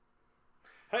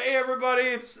Hey everybody,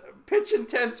 it's Pitch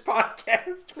Intense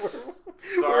Podcast.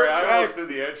 Sorry, I almost did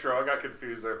the intro. I got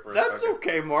confused there for a second. That's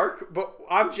okay, Mark. But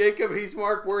I'm Jacob, he's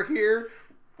Mark, we're here.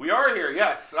 We are here,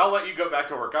 yes. I'll let you go back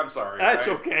to work. I'm sorry. That's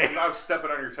okay. I'm stepping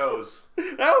on your toes.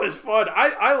 That was fun.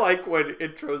 I like when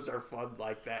intros are fun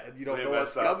like that and you don't know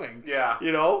what's coming. Yeah.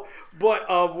 You know?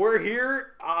 But we're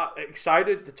here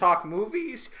excited to talk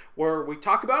movies, where we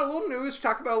talk about a little news,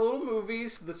 talk about a little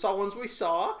movies, the ones we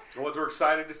saw. The ones we're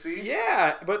excited to see?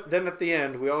 Yeah, but then at the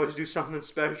end, we always do something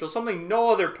special, something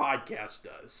no other podcast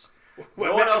does.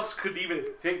 No one else could even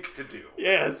think to do.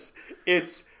 Yes.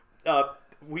 It's...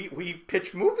 We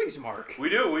pitch movies, Mark. We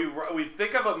do. We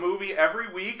think of a movie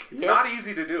every week. It's not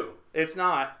easy to do. It's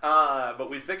not. But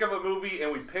we think of a movie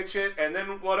and we pitch it, and then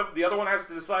the other one has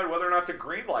to decide whether or not to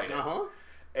greenlight it. Uh-huh.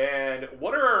 And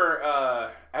what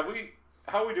are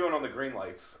how are we doing on the green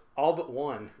lights? All but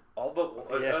one. All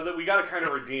but we got to kind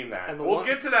of redeem that. We'll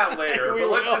get to that later. But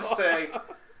let's just say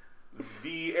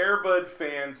the Air Bud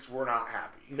fans were not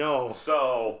happy. No.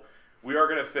 So we are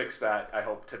going to fix that. I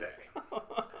hope today.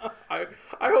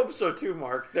 I hope so too,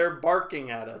 Mark. They're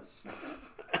barking at us.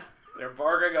 They're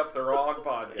barking up the wrong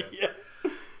podcast. Yeah.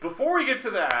 Before we get to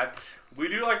that, we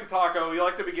do like to talk. We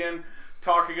like to begin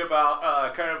talking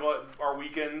about kind of what our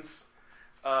weekends.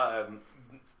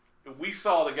 We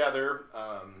saw together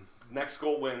Next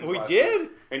Goal Wins. We did,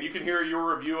 week, and you can hear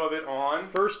your review of it on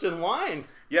First in Line.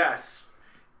 Yes.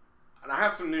 And I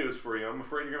have some news for you. I'm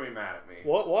afraid you're going to be mad at me.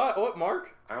 What,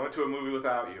 Mark? I went to a movie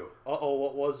without you. Uh-oh,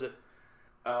 what was it?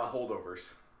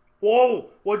 Holdovers.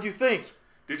 Whoa, what'd you think?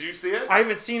 Did you see it? I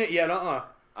haven't seen it yet,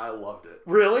 I loved it.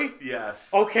 Really? Yes.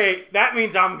 Okay, that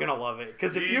means I'm going to love it,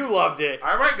 because if you loved it...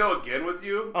 I might go again with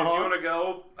you, if you want to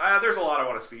go. There's a lot I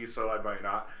want to see, so I might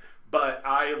not. But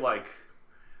I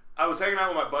was hanging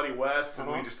out with my buddy Wes,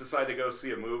 and we just decided to go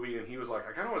see a movie, and he was like,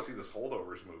 I kind of want to see this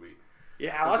Holdovers movie.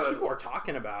 Yeah, lots of people are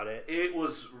talking about it. It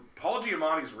was... Paul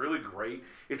Giamatti's really great.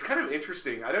 It's kind of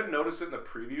interesting. I didn't notice it in the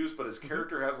previews, but his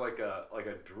character has like a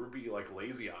droopy,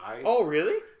 lazy eye. Oh,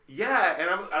 really? Yeah, and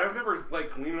I remember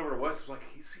leaning over to Wes. I was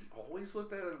like, "Has he always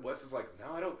looked at it?" And Wes is like,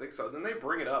 "No, I don't think so." Then they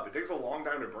bring it up. It takes a long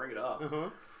time to bring it up.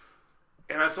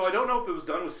 And so I don't know if it was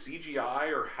done with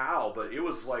CGI or how, but it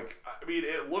was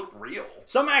it looked real.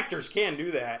 Some actors can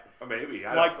do that. Maybe.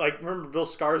 Remember Bill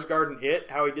Skarsgård in It?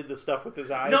 How he did the stuff with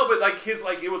his eyes? No, but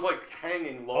it was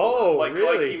hanging low. Oh,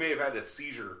 really? Like he may have had a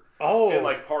seizure. Oh.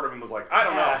 And part of him was I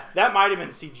don't know. That might have been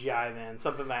CGI then.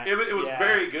 Something that... It was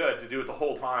very good to do it the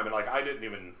whole time, and I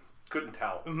couldn't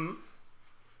tell. Mm-hmm.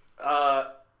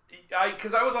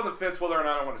 Because I was on the fence whether or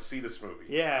not I want to see this movie.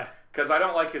 Yeah. Because I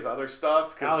don't like his other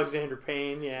stuff. Alexander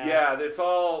Payne, yeah. Yeah,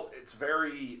 it's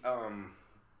very,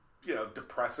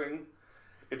 depressing.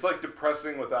 It's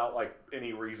depressing without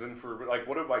any reason for,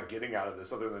 what am I getting out of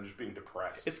this other than just being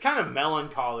depressed? It's kind of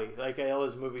melancholy, like all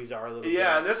his movies are a little bit.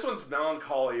 Yeah, and this one's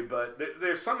melancholy, but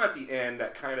there's some at the end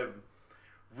that kind of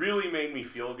really made me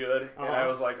feel good. And I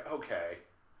was like, okay,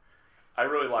 I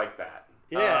really like that.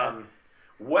 Yeah.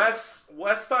 Wes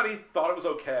thought it was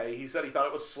okay. He said he thought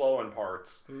it was slow in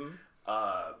parts. Mm-hmm.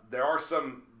 There are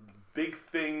some big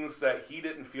things that he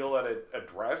didn't feel that it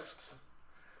addressed.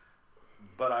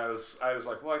 But I was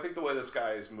like, well, I think the way this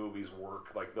guy's movies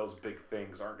work, those big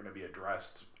things aren't going to be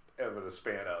addressed over the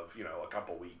span of a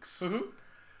couple weeks. Mm-hmm.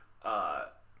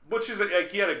 Which is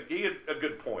he had a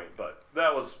good point, but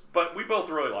we both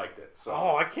really liked it. So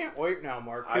I can't wait now,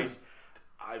 Mark.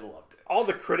 I loved it. All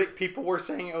the critic people were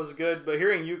saying it was good, but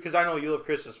hearing you, because I know you love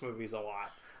Christmas movies a lot.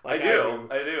 I do.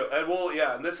 And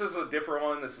and this is a different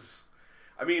one.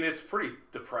 It's pretty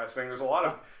depressing. There's a lot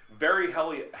of very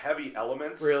heavy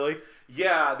elements. Really?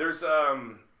 Yeah, there's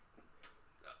a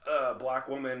black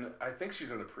woman. I think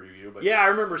she's in the preview. But yeah, I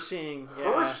remember seeing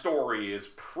her story is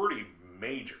pretty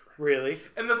major. Really?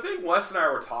 And the thing Wes and I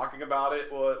were talking about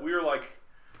it, we were like,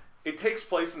 it takes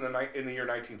place in the year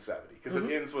 1970 because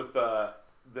it ends with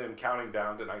them counting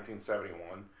down to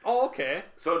 1971. Oh, okay.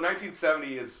 So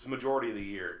 1970 is majority of the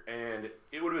year, and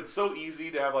it would have been so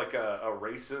easy to have a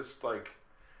racist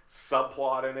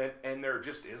subplot in it, and there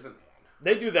just isn't one.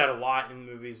 They do that a lot in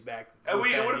movies back then. It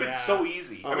would have been so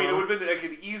easy. It would have been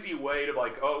an easy way to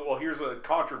oh, well, here's a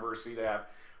controversy to have.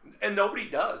 And nobody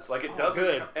does. It doesn't.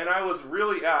 Good. And I was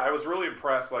really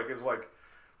impressed. It was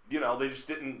they just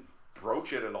didn't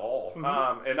broach it at all.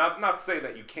 Mm-hmm. And not to say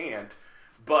that you can't,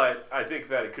 but I think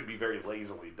that it could be very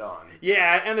lazily done.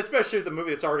 Yeah, and especially with the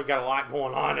movie that's already got a lot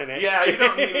going on in it. Yeah, you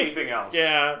don't need anything else.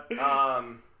 Yeah.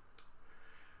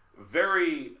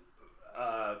 Very...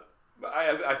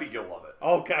 I think you'll love it.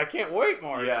 Okay, I can't wait,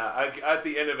 Mark. Yeah, at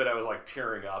the end of it, I was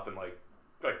tearing up and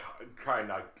trying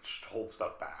not to hold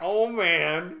stuff back. Oh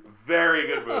man, very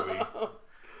good movie.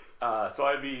 So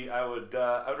I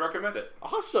would recommend it.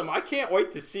 Awesome. I can't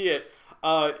wait to see it.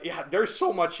 Yeah, there's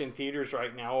so much in theaters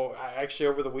right now. Actually,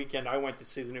 over the weekend, I went to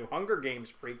see the new Hunger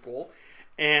Games prequel.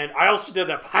 And I also did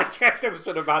a podcast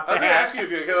episode about that. I was going to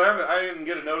ask you, because I didn't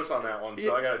get a notice on that one,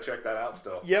 so I got to check that out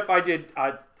still. Yep, I did.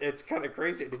 It's kind of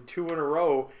crazy. I did 2 in a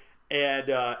row.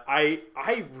 And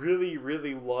I really,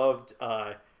 really loved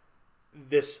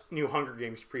this new Hunger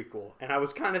Games prequel. And I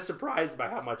was kind of surprised by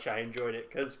how much I enjoyed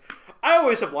it. Because I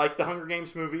always have liked the Hunger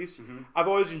Games movies. Mm-hmm. I've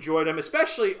always enjoyed them.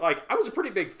 Especially, I was a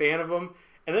pretty big fan of them.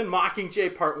 And then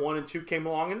Mockingjay Part 1 and 2 came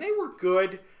along. And they were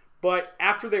good. But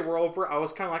after they were over, I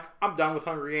was kind of like, I'm done with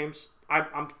Hunger Games. I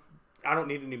don't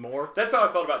need any more. That's how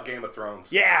I felt about Game of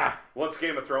Thrones. Yeah. Once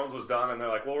Game of Thrones was done, and they're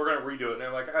like, well, we're going to redo it. And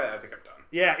I'm like, I think I'm done.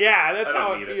 Yeah, that's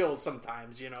how it feels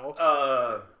sometimes, you know.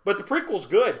 But the prequel's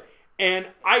good. And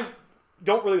I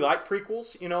don't really like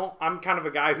prequels, you know. I'm kind of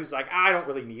a guy who's like, I don't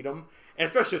really need them. And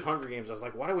especially with Hunger Games, I was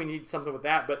like, why do we need something with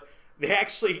that? But they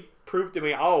actually proved to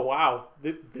me, oh, wow,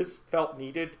 this felt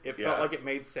needed. It felt like it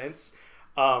made sense.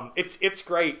 It's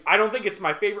great. I don't think it's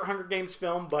my favorite Hunger Games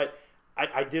film, but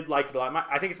I did like it a lot.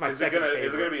 I think it's my second favorite.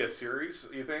 Is it going to be a series,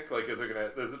 you think? Is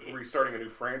it restarting a new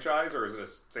franchise, or is it a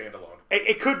standalone?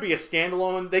 It could be a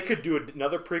standalone. They could do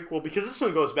another prequel, because this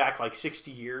one goes back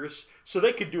 60 years. So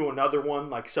they could do another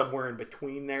one somewhere in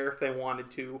between there if they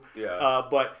wanted to. Yeah.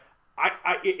 But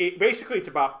it basically it's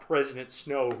about President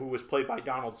Snow, who was played by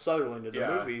Donald Sutherland in the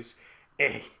movies.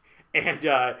 And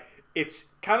it's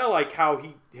kind of like how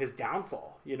his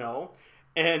downfall, you know?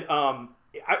 And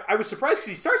I was surprised because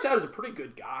he starts out as a pretty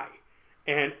good guy.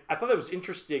 And I thought that was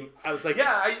interesting. I was like...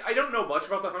 Yeah, I don't know much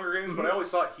about the Hunger Games, but I always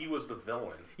thought he was the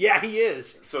villain. Yeah, he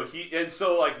is. So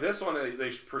this one,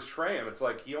 they portray him, it's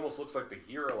like he almost looks like the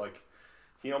hero,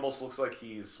 he almost looks like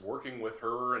he's working with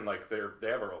her, and they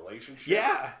have a relationship.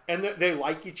 Yeah, and they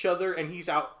like each other, and he's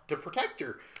out to protect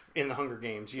her in the Hunger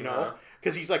Games, you know?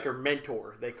 Because he's like her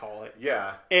mentor, they call it.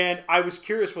 Yeah. And I was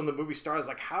curious when the movie started, I was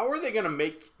like, how are they going to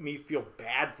make me feel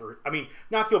bad for... I mean,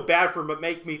 not feel bad for him, but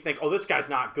make me think, oh, this guy's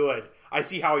not good. I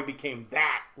see how he became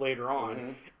that later on.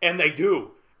 Mm-hmm. And they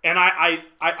do. And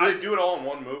do they do it all in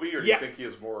one movie, or do you think he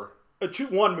has more?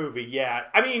 One movie, yeah.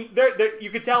 I mean,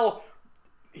 you could tell...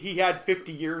 he had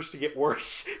 50 years to get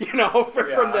worse, you know,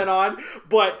 from then on.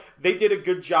 But they did a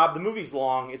good job. The movie's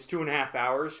long. It's 2.5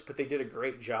 hours, but they did a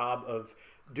great job of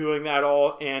doing that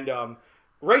all. And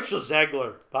Rachel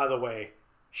Zegler, by the way,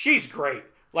 she's great.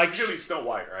 She's going to be Snow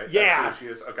White, right? Yeah. That's who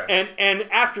she is? Okay. And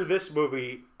after this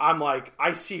movie, I'm like,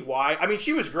 I see why. I mean,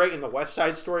 she was great in the West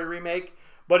Side Story remake.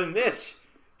 But in this,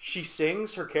 she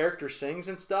sings. Her character sings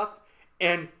and stuff.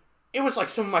 And... it was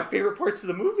some of my favorite parts of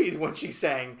the movie when she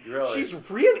sang. Really?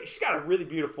 She's got a really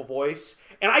beautiful voice.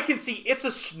 And I can see it's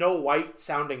a Snow White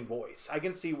sounding voice. I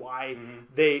can see why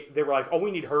they were like, oh,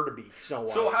 we need her to be Snow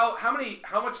White. So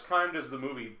how much time does the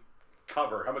movie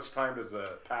cover? How much time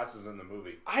passes in the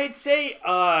movie? I'd say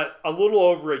a little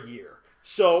over a year.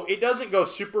 So it doesn't go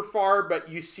super far, but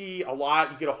you see a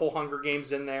lot. You get a whole Hunger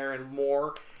Games in there and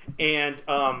more. And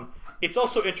it's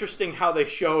also interesting how they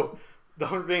show the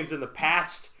Hunger Games in the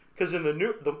past. Because in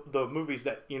the movies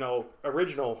that, you know,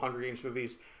 original Hunger Games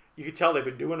movies, you could tell they've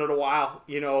been doing it a while,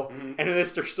 you know. Mm-hmm. And in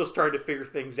this, they're still starting to figure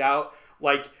things out.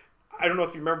 I don't know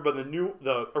if you remember, but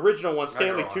the original one,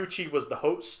 Stanley Tucci was the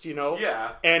host, you know.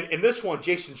 Yeah. And in this one,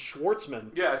 Jason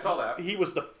Schwartzman. Yeah, I saw that. He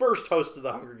was the first host of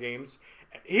the Hunger Games.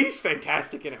 He's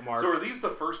fantastic in it, Mark. So are these the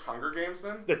first Hunger Games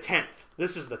then? The 10th.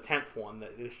 This is the 10th one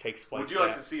that this takes place. Would you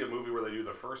like to see a movie where they do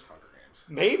the first Hunger Games?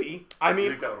 Maybe. I mean,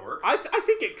 you think that would work? I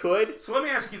think it could. So let me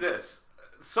ask you this.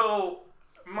 So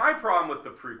my problem with the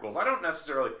prequels, I don't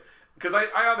necessarily... because I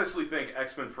obviously think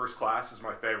X-Men First Class is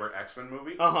my favorite X-Men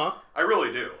movie. Uh-huh. I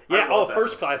really do. Yeah,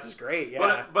 First Class is great,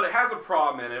 yeah. But it has a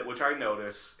problem in it, which I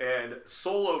notice, and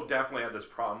Solo definitely had this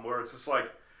problem, where it's just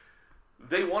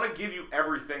they want to give you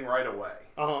everything right away.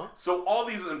 Uh-huh. So all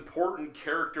these important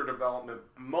character development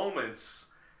moments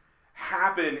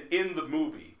happen in the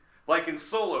movie. Like in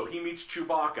Solo, he meets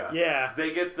Chewbacca. Yeah.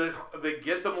 They get the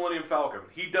Millennium Falcon.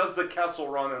 He does the Kessel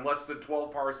Run in less than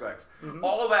 12 parsecs. Mm-hmm.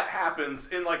 All of that happens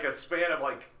in a span of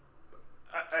a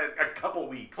couple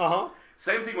weeks. Uh-huh.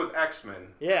 Same thing with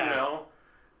X-Men. Yeah. You know?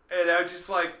 And I just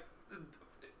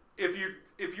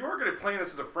if you're going to plan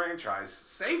this as a franchise,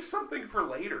 save something for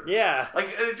later. Yeah.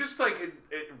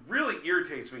 It really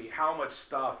irritates me how much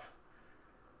stuff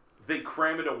they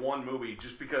cram into one movie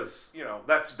just because, you know,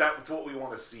 that's what we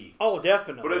want to see. Oh,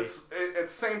 definitely. But it's at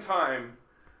the same time,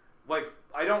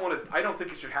 I don't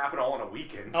think it should happen all in a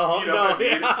weekend. You know what I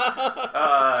mean?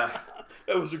 Yeah.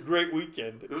 That was a great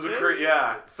weekend. It was a great,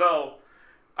 yeah. So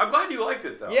I'm glad you liked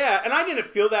it, though. Yeah, and I didn't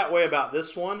feel that way about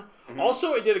this one. Mm-hmm.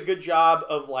 Also, it did a good job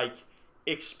of, like,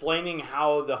 explaining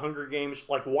how the Hunger Games,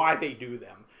 like, why they do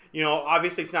them. You know,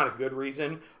 obviously it's not a good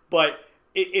reason, but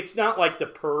it's not like The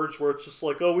Purge where it's just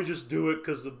like, oh, we just do it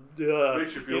because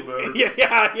makes you feel better.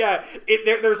 Yeah.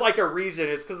 There's, like, a reason.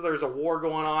 It's because there's a war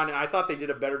going on, and I thought they did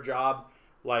a better job,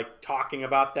 like, talking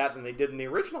about that than they did in the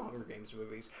original Hunger Games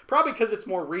movies. Probably because it's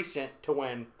more recent to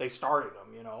when they started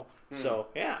them, you know? So,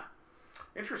 yeah.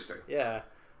 Interesting. Yeah.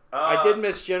 I did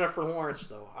miss Jennifer Lawrence,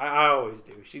 though. I always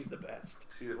do. She's the best.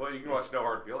 Well, you can watch No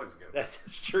Hard Feelings again.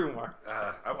 That's true, Mark.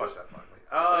 I watched that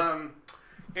finally.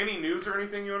 Any news or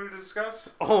anything you wanted to discuss?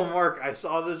 Oh, Mark, I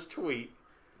saw this tweet.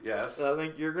 Yes. I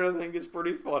think you're going to think it's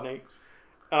pretty funny.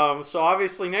 So,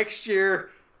 obviously, next year,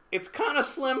 it's kind of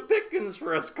slim pickings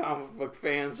for us comic book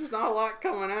fans. There's not a lot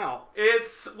coming out.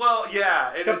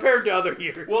 Compared to other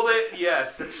years. Well,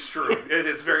 yes, it's true. It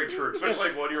is very true. Especially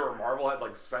like 1 year where Marvel had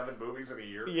like 7 movies in a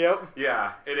year. Yep.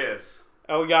 Yeah, it is.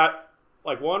 We got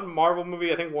like one Marvel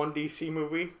movie, I think one DC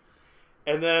movie.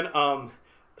 And then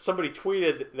somebody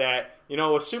tweeted that, you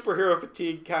know, with superhero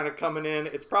fatigue kind of coming in,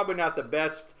 it's probably not the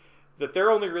best that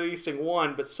they're only releasing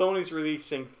one, but Sony's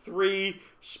releasing 3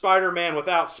 Spider-Man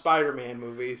without Spider-Man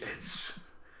movies.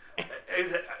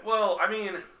 Well, I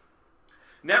mean,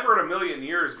 never in a million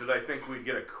years did I think we'd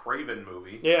get a Kraven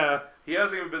movie. Yeah. He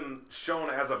hasn't even been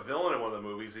shown as a villain in one of the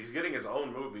movies. He's getting his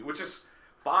own movie, which is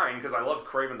fine because I love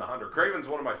Kraven the Hunter. Kraven's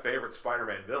one of my favorite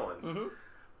Spider-Man villains.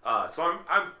 Mm-hmm. So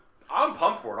I'm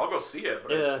pumped for it. I'll go see it.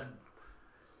 But it's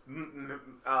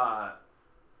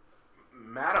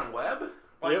Madam Web?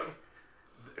 Like,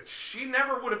 she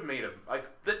never would have made him. Like,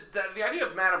 the idea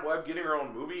of Madam Web getting her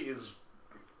own movie is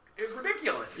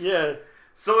ridiculous. Yeah.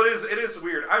 So it is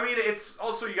weird. I mean, it's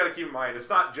also, you got to keep in mind, it's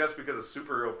not just because of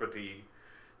superhero fatigue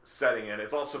setting in.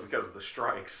 It's also because of the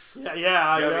strikes. Yeah.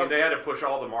 I mean, they had to push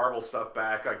all the Marvel stuff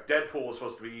back. Like, Deadpool was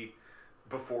supposed to be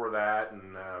before that,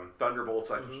 and Thunderbolts,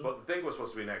 the thing was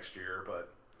supposed to be next year,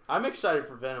 but... I'm excited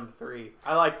for Venom 3.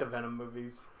 I like the Venom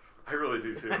movies. I really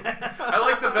do, too. I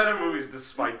like the Venom movies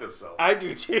despite themselves. I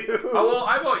do, too.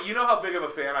 You know how big of a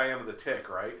fan I am of The Tick,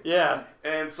 right? Yeah.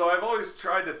 And so I've always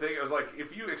tried to think, I was like,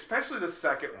 especially the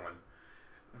second one,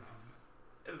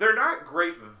 they're not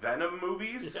great Venom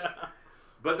movies,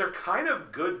 but they're kind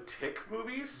of good Tick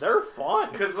movies. They're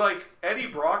fun. Because, like, Eddie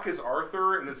Brock is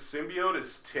Arthur, and the symbiote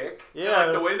is Tick. Yeah. And,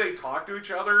 like, the way they talk to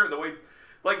each other, and the way...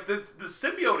 Like, the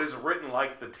symbiote is written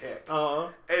like the Tick. Uh-huh.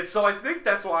 And so I think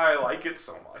that's why I like it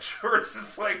so much. Or it's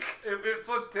just like, it's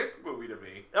a Tick movie to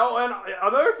me. Oh, and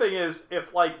another thing is,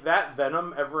 if, like, that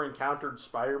Venom ever encountered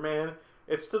Spider-Man,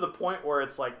 it's to the point where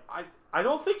it's like, I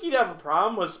don't think he'd have a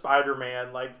problem with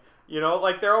Spider-Man. Like, you know,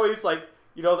 like, they're always like,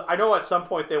 you know, I know at some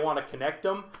point they want to connect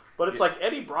them, but it's like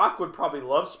Eddie Brock would probably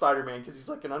love Spider-Man because he's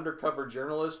like an undercover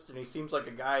journalist and he seems like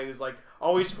a guy who's like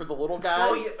always for the little guy.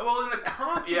 Well, in the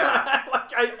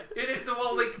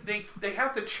they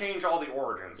have to change all the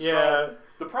origins. Yeah. So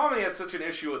the problem he had such an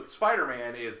issue with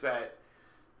Spider-Man is that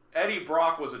Eddie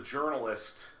Brock was a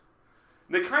journalist.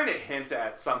 They kind of hint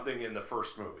at something in the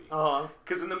first movie.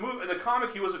 Because in the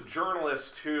comic, he was a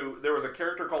journalist who there was a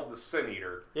character called the Sin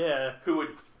Eater. Yeah. Who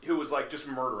was like just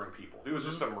murdering people. He was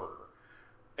just a murderer.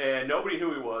 And nobody knew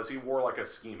who he was. He wore like a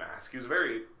ski mask. He was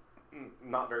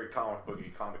not very comic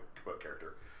book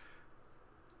character.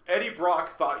 Eddie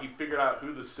Brock thought he figured out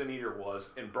who the Sin Eater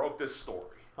was and broke this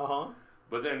story.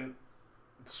 But then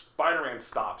Spider-Man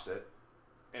stops it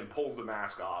and pulls the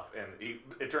mask off, and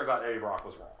it turns out Eddie Brock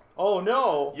was wrong. Oh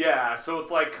no! Yeah, so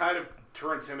it's like kind of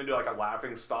turns him into like a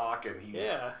laughing stock, and he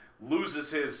loses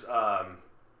his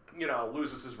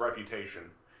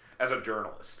reputation as a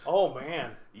journalist. Oh,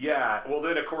 man. Yeah. Well,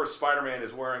 then, of course, Spider-Man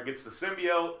gets the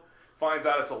symbiote, finds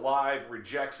out it's alive,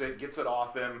 rejects it, gets it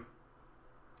off him,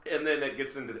 and then it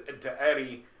gets into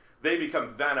Eddie. They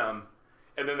become Venom,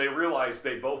 and then they realize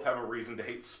they both have a reason to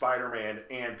hate Spider-Man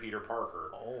and Peter Parker.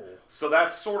 Oh. So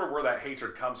that's sort of where that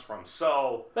hatred comes from.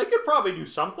 So they could probably do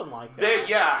something like that.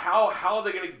 How are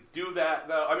they going to do that,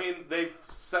 though? I mean, they've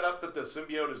set up that the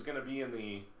symbiote is going to be in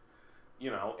the,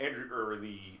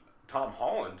 the Tom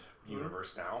Holland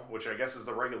universe now, which I guess is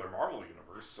the regular Marvel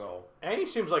universe. So, and he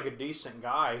seems like a decent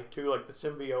guy too. Like the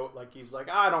symbiote, like he's like,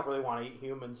 I don't really want to eat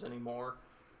humans anymore.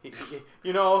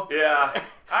 Yeah,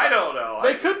 I don't know.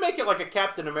 They could make it like a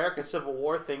Captain America Civil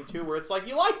War thing too, where it's like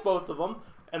you like both of them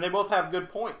and they both have good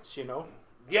points.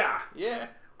 Yeah.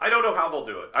 I don't know how they'll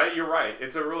do it. You're right.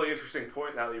 It's a really interesting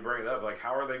point now that you bring it up. Like,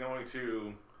 how are they going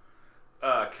to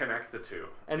connect the two.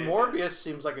 And Morbius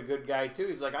seems like a good guy too.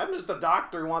 He's like, I'm just a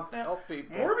doctor who wants to help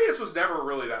people. Morbius was never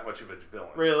really that much of a villain.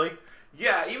 Really?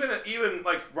 Yeah, even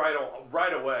like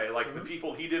right away, like the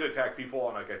people he did attack people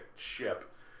on like a ship.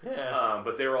 Yeah.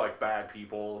 But they were like bad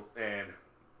people, and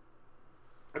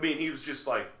I mean he was just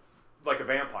like a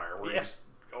vampire where he just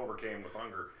overcame with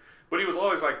hunger. But he was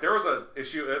always like, there was an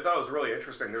issue I thought was really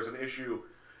interesting. There's an issue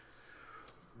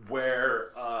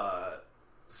where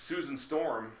Susan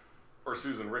Storm, or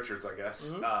Susan Richards, I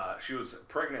guess, she was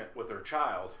pregnant with her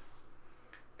child,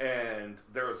 and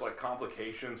there was like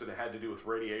complications, and it had to do with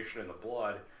radiation in the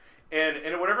blood, and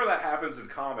whenever that happens in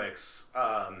comics,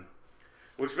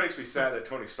 which makes me sad that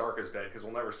Tony Stark is dead because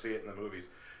we'll never see it in the movies.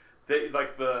 They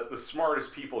like the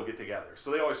smartest people get together,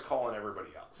 so they always call in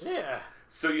everybody else. Yeah.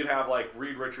 So you'd have like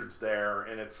Reed Richards there,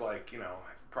 and it's like, you know,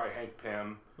 probably Hank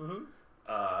Pym,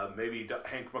 maybe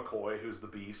Hank McCoy, who's the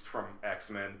Beast from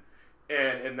X-Men,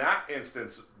 and in that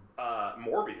instance,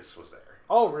 Morbius was there.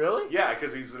 Oh, really? Yeah,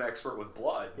 because he's an expert with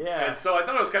blood. Yeah. And so I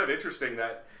thought it was kind of interesting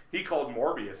that he called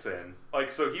Morbius in,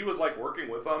 like, so he was like working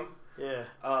with them. Yeah.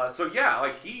 So yeah,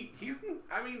 like he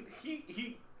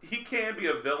can be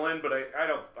a villain, but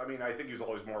I think he was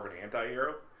always more of an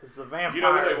anti-hero. It's a vampire. You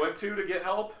know who they went to get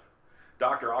help?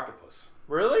 Dr. Octopus.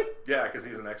 Really? Yeah, because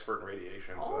he's an expert in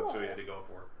radiation, so that's who he had to go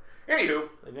for. Anywho.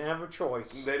 They didn't have a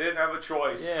choice. They didn't have a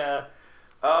choice. Yeah.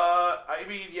 I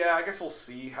mean, yeah, I guess we'll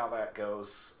see how that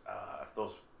goes. If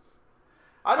those...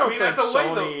 I don't think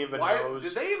Sony even knows.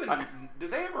 Did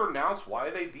they ever announce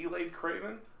why they delayed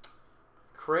Kraven?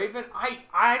 Kraven?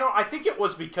 I think it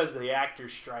was because of the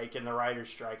actors' strike and the writers'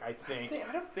 strike, I think.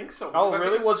 I don't think so. Oh,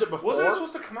 really? Was it before? Wasn't it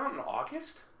supposed to come out in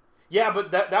August? Yeah, but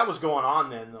that was going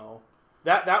on then, though.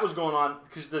 That was going on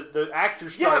because the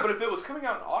actors' strike... Yeah, but if it was coming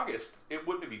out in August, it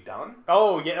wouldn't be done.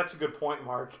 Oh, yeah, that's a good point,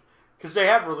 Mark. Because they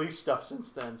have released stuff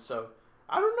since then, so...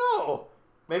 I don't know.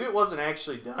 Maybe it wasn't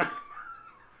actually done.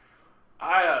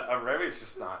 Maybe it's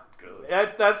just not good.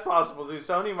 That's possible, too.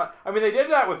 Sony might... I mean, they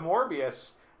did that with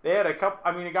Morbius. They had a couple...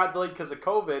 I mean, it got delayed because of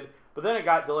COVID, but then it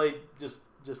got delayed just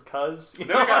cause. Then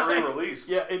it got re-released.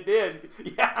 Yeah, it did.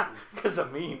 Yeah, because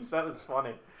of memes. That was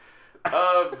funny.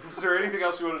 Is there anything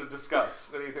else you wanted to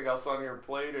discuss? Anything else on your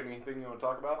plate? Anything you want to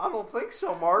talk about? I don't think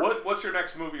so, Mark. What's your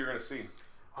next movie you're going to see?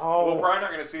 Oh, we're probably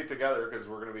not going to see it together because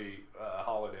we're going to be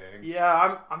holidaying.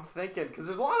 Yeah, I'm thinking because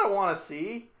there's a lot I want to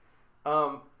see.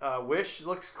 Wish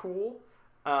looks cool.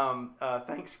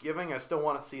 Thanksgiving, I still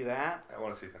want to see that. I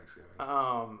want to see Thanksgiving.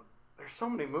 There's so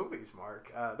many movies,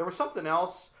 Mark. There was something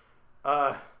else.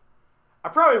 I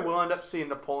probably will end up seeing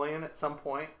Napoleon at some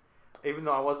point. Even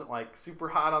though I wasn't like super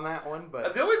hot on that one,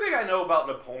 but the only thing I know about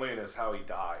Napoleon is how he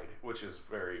died, which is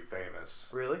very famous.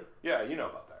 Really? Yeah, you know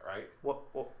about that, right? What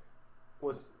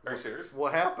was? Are you serious?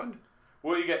 What happened?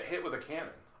 Well, you get hit with a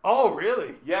cannon. Oh,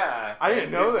 really? Yeah, I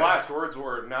didn't know that. His last words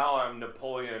were, "Now I'm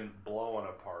Napoleon blowing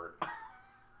apart."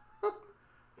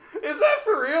 Is that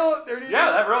for real?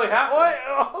 Yeah, that really happened.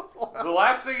 What? The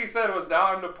last thing he said was, "Now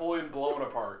I'm Napoleon blown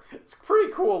apart." It's a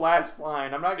pretty cool last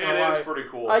line. I'm not gonna lie. It is pretty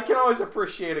cool. I can always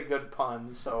appreciate a good pun,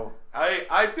 so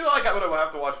I feel like I'm gonna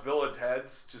have to watch Bill and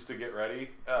Ted's just to get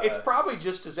ready. It's probably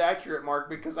just as accurate, Mark,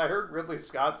 because I heard Ridley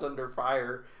Scott's under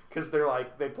fire because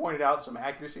they pointed out some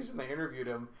accuracies and they interviewed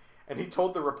him. And he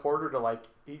told the reporter to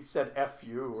he said "F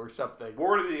you" or something. What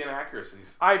were the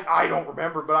inaccuracies? I don't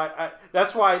remember, but I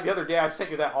that's why the other day I sent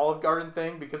you that Olive Garden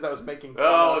thing because that was making fun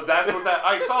of. That's what that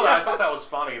I saw that. I thought that was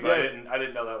funny, but I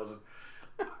didn't know that was.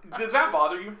 Does that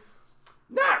bother you?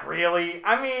 Not really.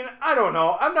 I mean, I don't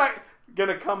know. I'm not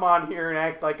gonna come on here and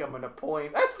act like I'm a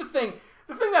Napoleon. That's the thing.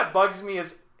 The thing that bugs me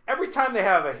is every time they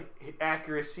have an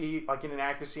inaccuracy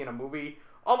in a movie,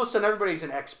 all of a sudden everybody's an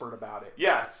expert about it.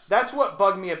 Yes. That's what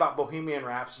bugged me about Bohemian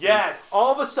Rhapsody. Yes.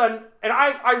 All of a sudden, and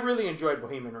I really enjoyed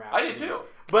Bohemian Rhapsody. I did too.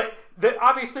 But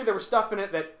obviously there was stuff in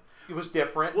it that it was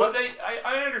different. Well,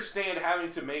 I understand having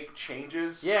to make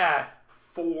changes. Yeah.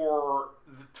 For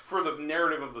the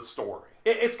narrative of the story.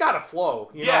 It's got to flow.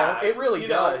 You know? It really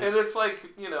does. And it's like,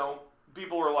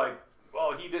 people are like,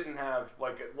 well, he didn't have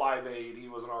Live Aid. He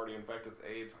wasn't already infected with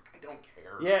AIDS. I don't care.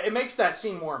 Yeah, it makes that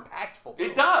scene more impactful.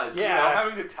 It does. Yeah.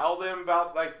 Having to tell them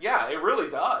about, it really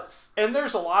does. And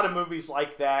there's a lot of movies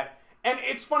like that. And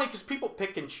it's funny because people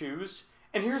pick and choose.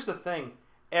 And here's the thing.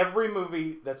 Every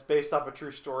movie that's based off a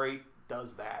true story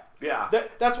does that. Yeah.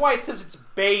 That's why it says it's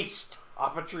based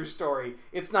off a true story.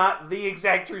 It's not the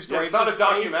exact true story. Yeah, it's not a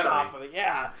documentary. Off of it.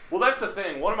 Yeah. Well, that's the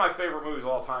thing. One of my favorite movies of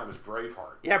all time is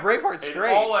Braveheart. Yeah, Braveheart's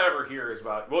great. All I ever hear is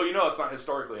about, it's not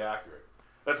historically accurate.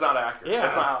 That's not accurate. Yeah.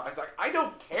 That's not how, it's like, I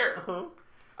don't care.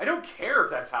 I don't care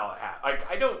if that's how it happened.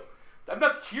 I don't, I'm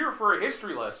not here for a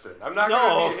history lesson. I'm not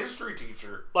going to be a history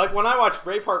teacher. Like, when I watched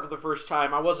Braveheart for the first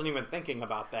time, I wasn't even thinking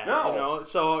about that. No. You know?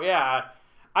 So, yeah.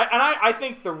 I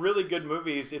think the really good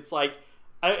movies, it's like,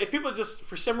 people just,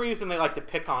 for some reason, they like to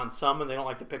pick on some and they don't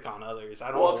like to pick on others. I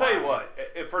don't know. Well, I'll tell you what.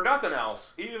 If for nothing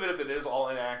else, even if it is all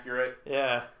inaccurate,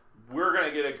 yeah, we're going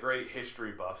to get a great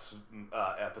history buffs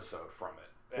episode from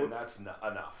it. And that's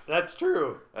enough. That's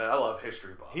true. I love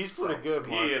history buffs. He's pretty good,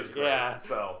 Mark. He is great. Yeah.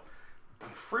 So,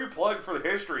 free plug for the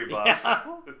history buffs. Yeah.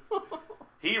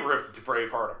 He ripped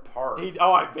Braveheart apart.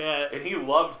 I bet. And he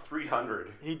loved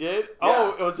 300. He did?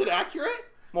 Yeah. Oh, was it accurate?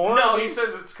 More? No, he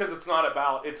says it's because it's not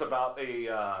about. It's about a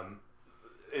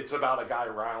guy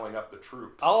riling up the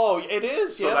troops. Oh, it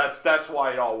is. So that's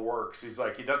why it all works. He's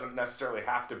like, he doesn't necessarily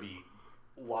have to be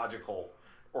logical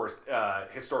or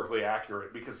historically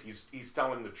accurate, because he's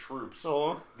telling the troops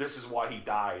this is why he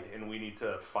died and we need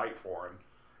to fight for him.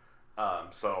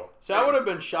 So I would have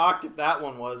been shocked if that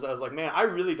one was. I was like, man, I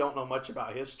really don't know much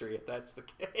about history if that's the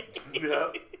case.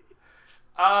 Yeah.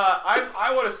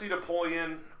 I want to see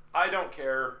Napoleon. I don't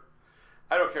care.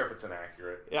 I don't care if it's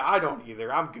inaccurate. Yeah, I don't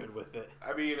either. I'm good with it.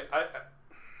 I mean,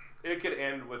 it could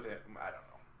end with him. I don't know.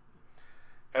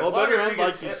 As Well, long better as he end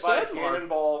gets like you hit by a said, Mark.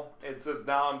 cannonball, it says,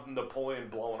 now I'm Napoleon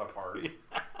blowing apart.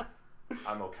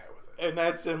 I'm okay with it. And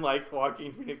that's in, like,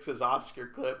 Joaquin Phoenix's Oscar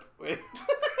clip. I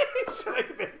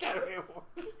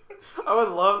would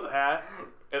love that.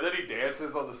 And then he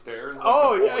dances on the stairs. Like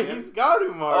Oh, Napoleon. yeah, he's got to,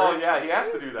 Mark. Oh, yeah, he has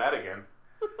to do that again.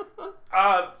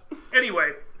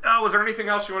 Anyway, was there anything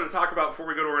else you wanted to talk about before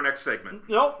we go to our next segment?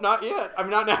 Nope, not yet. I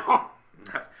mean, not now.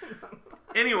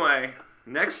 Anyway,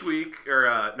 next week,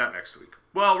 or not next week.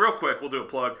 Well, real quick, we'll do a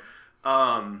plug.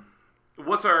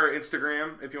 What's our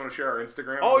Instagram, if you want to share our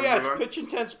Instagram? Oh, yeah, it's Pitch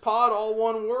Intense Pod, all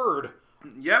one word.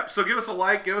 Yep, so give us a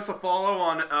like, give us a follow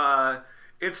on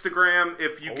Instagram.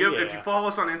 If you follow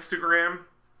us on Instagram,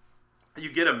 you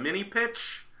get a mini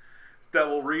pitch that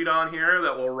we'll read on here,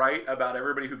 that we'll write about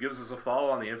everybody who gives us a follow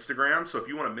on the Instagram. So if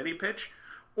you want a mini pitch,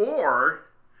 or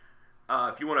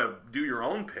if you want to do your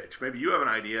own pitch, maybe you have an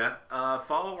idea,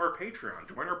 follow our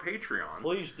Patreon. Join our Patreon.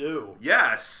 Please do.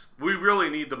 Yes, we really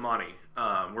need the money.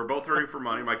 We're both hurting for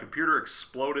money. My computer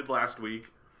exploded last week.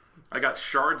 I got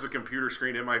shards of computer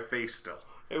screen in my face still.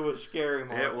 It was scary,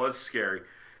 Mark. It was scary.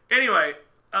 Anyway,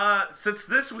 since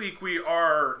this week we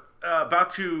are about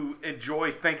to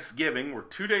enjoy Thanksgiving, we're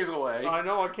 2 days away. I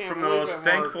know, I can't from the believe most it,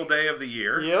 thankful Mark. day of the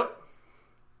year. Yep.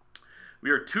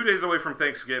 We are 2 days away from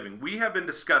Thanksgiving. We have been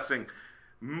discussing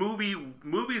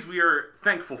movies we are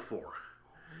thankful for.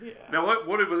 Yeah. Now,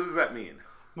 what does that mean?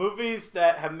 Movies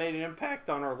that have made an impact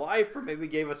on our life, or maybe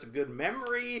gave us a good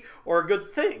memory or a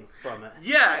good thing from it.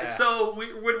 Yeah. So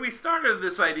when we started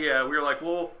this idea, we were like,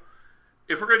 well,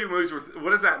 if we're going to do movies,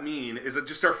 what does that mean? Is it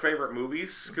just our favorite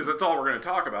movies? Because that's all we're going to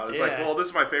talk about. It's like, well, this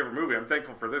is my favorite movie. I'm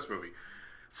thankful for this movie.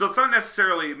 So it's not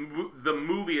necessarily the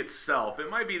movie itself. It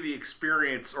might be the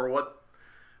experience or how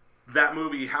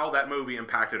that movie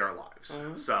impacted our lives.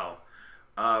 Mm-hmm. So,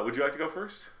 would you like to go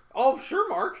first? Oh, sure,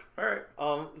 Mark. All right.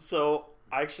 So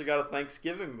I actually got a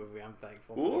Thanksgiving movie I'm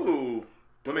thankful for. Ooh.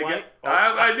 Let me get...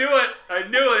 I knew it. I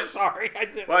knew it. Sorry, I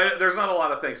did. Well, there's not a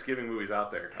lot of Thanksgiving movies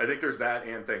out there. I think there's that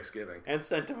and Thanksgiving. And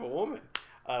Scent of a Woman,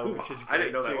 which is great. I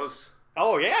didn't know that was...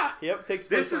 Oh, yeah. Yep, takes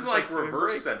place. This is like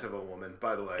reverse Scent of a Woman,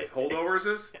 by the way. Holdovers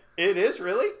is? It is,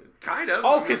 really? Kind of.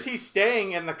 Oh, because he's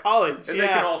staying in the college. And they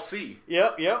can all see.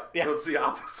 Yep. So it's the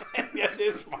opposite. Yeah, it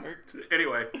is, Mark.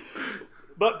 Anyway.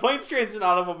 But Planes, Trains, and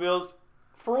Automobiles...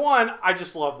 For one, I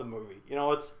just love the movie. You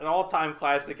know, it's an all-time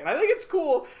classic. And I think it's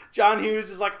cool. John Hughes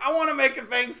is like, I want to make a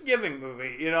Thanksgiving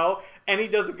movie, you know. And he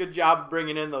does a good job of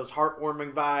bringing in those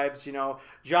heartwarming vibes, you know.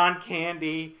 John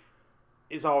Candy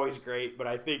is always great. But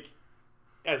I think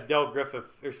as Del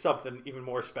Griffith, there's something even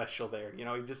more special there. You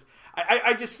know,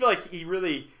 I just feel like he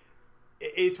really...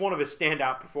 It's one of his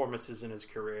standout performances in his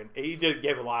career. And he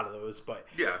gave a lot of those. But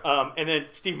yeah. And then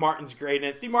Steve Martin's great.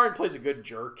 And Steve Martin plays a good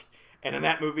jerk. And in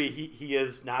that movie, he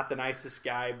is not the nicest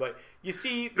guy, but you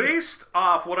see... Based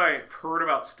off what I've heard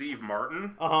about Steve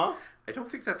Martin, I don't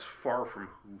think that's far from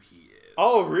who he is.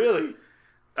 Oh, really?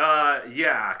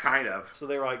 Yeah, kind of. So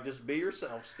they were like, just be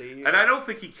yourself, Steve. And I don't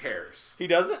think he cares. He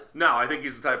doesn't? No, I think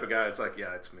he's the type of guy that's like,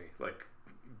 yeah, it's me. Like...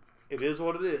 It is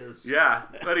what it is. Yeah.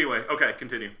 Anyway, okay,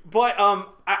 continue. But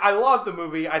I love the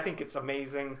movie. I think it's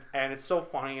amazing, and it's so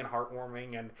funny and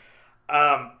heartwarming, and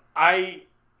I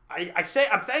say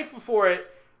I'm thankful for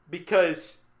it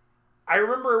because I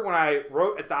remember when I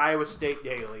wrote at the Iowa State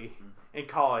Daily in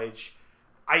college,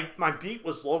 my beat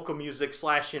was local music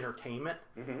 / entertainment.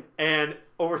 Mm-hmm. And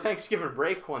over Thanksgiving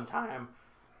break one time,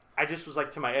 I just was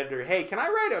like to my editor, hey, can I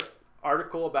write an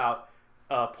article about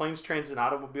Planes, Trains, and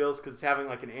Automobiles because it's having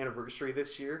like an anniversary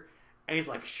this year. And he's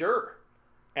like, sure.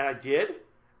 And I did.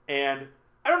 And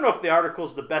I don't know if the article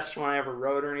is the best one I ever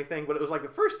wrote or anything, but it was like the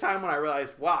first time when I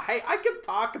realized, wow, hey, I can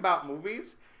talk about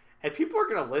movies and people are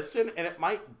going to listen and it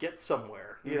might get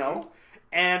somewhere, you know?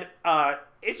 And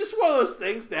it's just one of those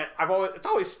things that it's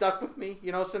always stuck with me,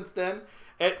 you know, since then.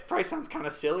 It probably sounds kind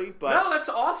of silly, but... No, that's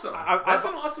awesome. That's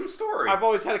an awesome story. I've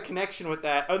always had a connection with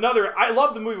that. I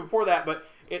love the movie before that, but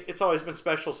it's always been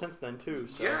special since then, too.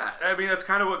 So. Yeah, I mean, that's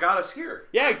kind of what got us here.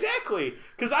 Yeah, exactly.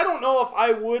 Because I don't know if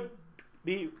I would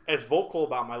be as vocal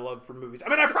about my love for movies. I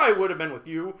mean, I probably would have been with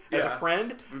you as a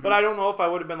friend, but I don't know if I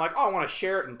would have been like, oh, I want to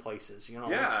share it in places, you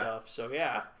know, and stuff. So,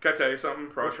 yeah. Can I tell you something?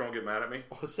 Probably you won't get mad at me.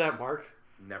 What's that, Mark?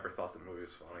 Never thought the movie was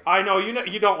funny. I know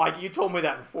you don't like it. You told me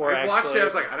that before. I watched it. I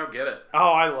was like, I don't get it.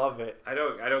 Oh, I love it. I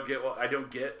don't get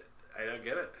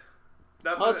it.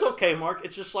 Well, it's okay, Mark.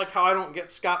 It's just like how I don't get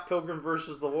Scott Pilgrim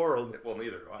versus the World. Well,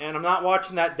 neither do I. And I'm not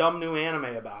watching that dumb new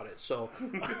anime about it. So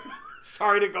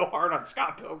sorry to go hard on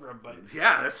Scott Pilgrim, but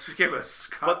yeah, that's became a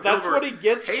Scott. But that's Pilgrim what he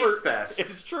gets hate fest.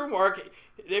 If it's true, Mark.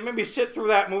 They made me sit through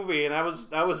that movie, and that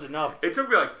was enough. It took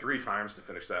me like 3 times to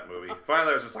finish that movie.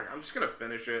 Finally, I was just like, I'm just gonna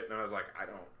finish it, and I was like, I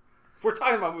don't. We're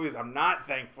talking about movies I'm not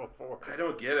thankful for. I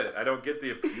don't get it. I don't get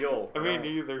the appeal. I mean,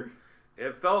 neither.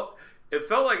 It felt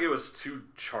like it was too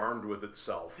charmed with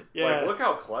itself. Yeah. Like, look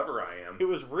how clever I am. It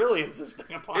was really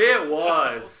insisting upon it. It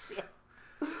Was.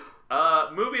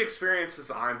 Movie experiences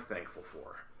I'm thankful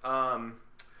for.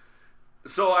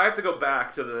 So I have to go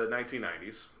back to the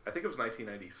 1990s. I think it was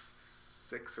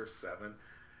 1996 or 7.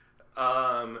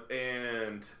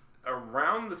 And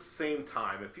around the same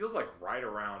time, it feels like right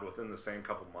around within the same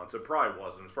couple months. It probably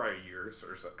wasn't. It was probably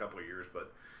a couple of years,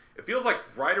 but it feels like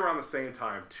right around the same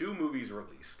time, 2 movies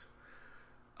released.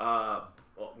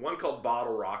 One called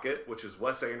Bottle Rocket, which is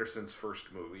Wes Anderson's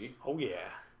first movie. Oh,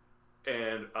 yeah.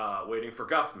 And Waiting for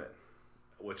Guffman,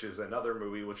 which is another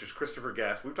movie, which is Christopher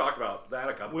Guest. We've talked about that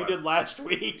a couple times. We did last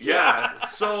week. Yeah.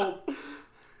 So,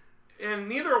 and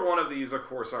neither one of these, of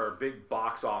course, are big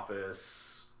box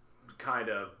office kind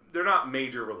of... They're not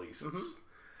major releases. Mm-hmm.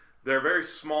 They're very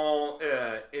small,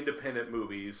 independent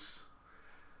movies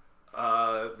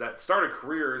that started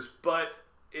careers, but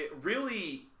it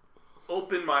really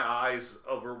opened my eyes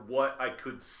over what I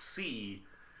could see,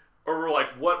 or like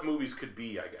what movies could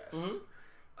be, I guess.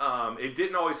 Mm-hmm. It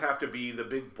didn't always have to be the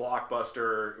big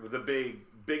blockbuster, the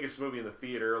biggest movie in the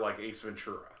theater like Ace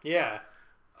Ventura. Yeah.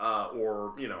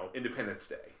 Or, Independence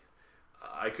Day.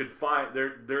 I could find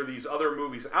there are these other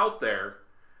movies out there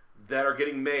that are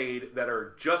getting made that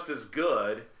are just as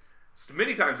good,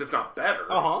 many times if not better.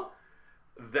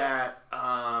 That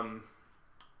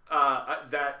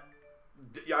that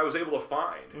I was able to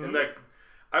find, mm-hmm. and that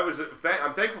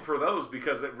I'm thankful for those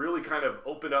because it really kind of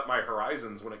opened up my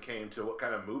horizons when it came to what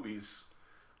kind of movies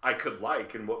I could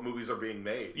like and what movies are being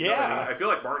made. You know what I mean? I feel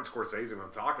like Martin Scorsese when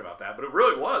I'm talking about that, but it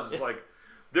really was. It's like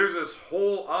there's this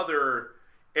whole other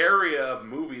area of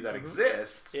movie that mm-hmm.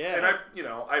 exists, and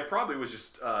I probably was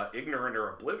just ignorant or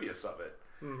oblivious of it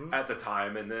mm-hmm. at the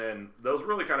time, and then those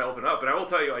really kind of opened up. And I will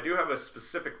tell you, I do have a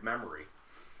specific memory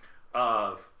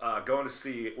of going to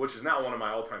see, which is now one of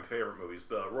my all-time favorite movies,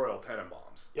 the Royal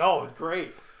Tenenbaums. Oh,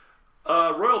 great!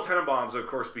 Royal Tenenbaums, of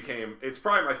course, it's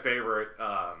probably my favorite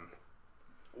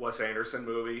Wes Anderson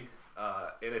movie,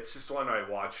 and it's just one I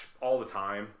watch all the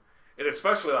time. And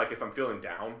especially like if I'm feeling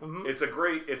down, mm-hmm. it's a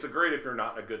great if you're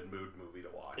not in a good mood movie to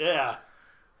watch. Yeah.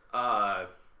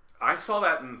 I saw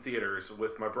that in theaters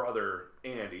with my brother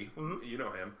Andy. Mm-hmm. You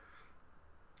know him.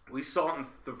 We saw it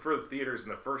for the theaters in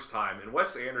the first time, and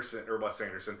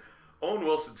Owen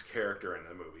Wilson's character in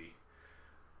the movie.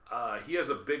 He has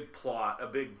a big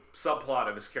subplot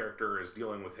of his character is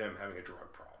dealing with him having a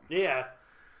drug problem. Yeah.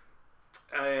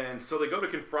 And so they go to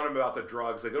confront him about the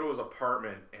drugs. They go to his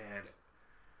apartment, and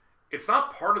it's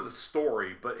not part of the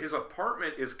story, but his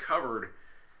apartment is covered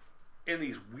in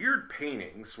these weird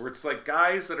paintings where it's like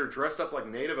guys that are dressed up like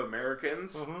Native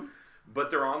Americans, mm-hmm. but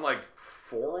they're on like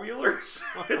 4-wheelers.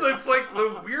 It's like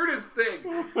the weirdest thing.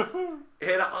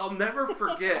 And I'll never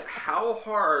forget how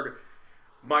hard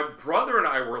my brother and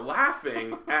I were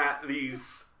laughing at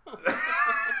those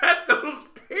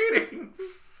paintings.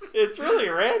 It's really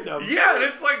random. Yeah, and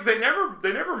it's like they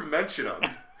never mention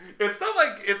them. It's not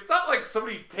like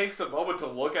somebody takes a moment to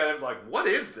look at it like, what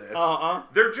is this?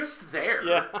 They're just there.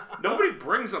 Yeah. Nobody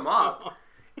brings them up.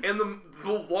 And the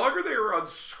longer they were on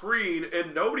screen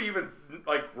and nobody even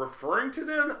like referring to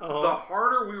them, the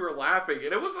harder we were laughing.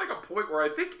 And it was like a point where I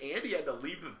think Andy had to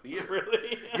leave the theater.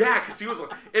 Really? Yeah, because he was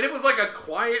like, and it was like a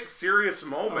quiet, serious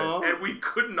moment, and we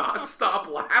could not stop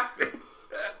laughing.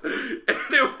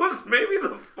 And it was maybe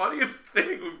the funniest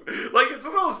thing. Like, it's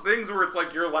one of those things where it's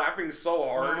like you're laughing so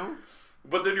hard,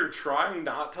 but then you're trying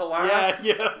not to laugh.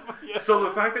 Yeah. So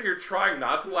the fact that you're trying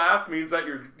not to laugh means that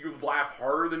you laugh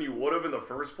harder than you would have in the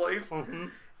first place. Mm-hmm.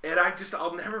 And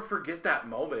I'll never forget that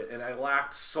moment. And I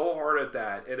laughed so hard at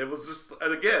that. And it was just,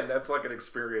 and again, that's like an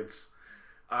experience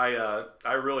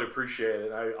I really appreciate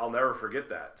it. I'll never forget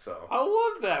that. So I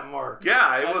love that, Mark.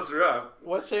 Yeah, it was.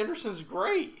 Wes Anderson's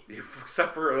great,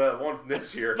 except for the one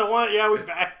this year. The one,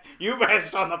 you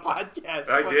bashed on the podcast.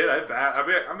 I did.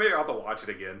 I may have to watch it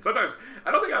again. Sometimes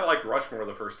I don't think I liked Rushmore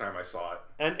the first time I saw it.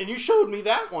 And you showed me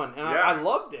that one, and yeah. I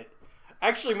loved it.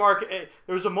 Actually, Mark, there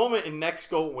was a moment in Next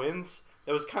Goat Wins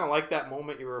that was kind of like that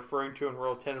moment you were referring to in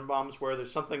Royal Tenenbaums, where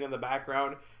there's something in the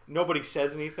background. Nobody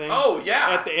says anything. Oh, yeah.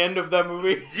 At the end of the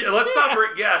movie. Yeah, let's not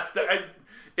forget. Yes,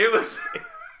 it was.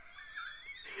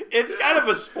 It's kind of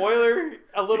a spoiler,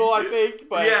 a little, I think.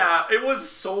 But yeah, it was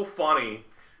so funny.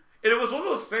 And it was one of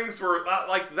those things where,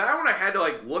 like, that one I had to,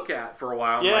 like, look at for a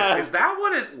while. Yeah. Like, is that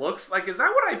what it looks like? Is that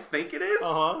what I think it is?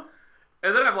 Uh-huh.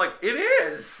 And then I'm like, it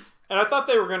is. And I thought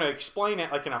they were going to explain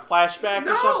it, like, in a flashback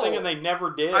or something, and they never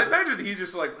did. I imagine he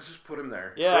just, like, let's just put him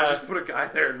there. Yeah. Let's just put a guy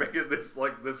there and make it this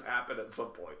happen at some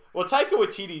point. Well, Taika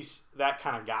Waititi's that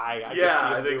kind of guy.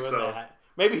 I think so. That.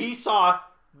 Maybe he saw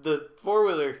the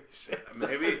four-wheeler.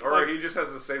 Maybe. Or he just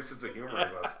has the same sense of humor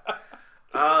as us.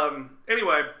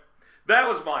 Anyway, that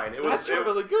was mine. That's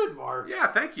really good, Mark.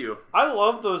 Yeah, thank you. I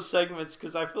love those segments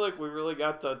because I feel like we really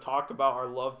got to talk about our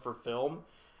love for film.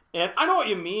 And I know what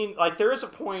you mean. Like, there is a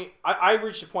point, I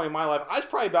reached a point in my life, I was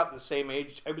probably about the same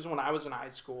age. It was when I was in high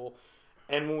school.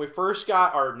 And when we first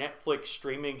got our Netflix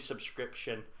streaming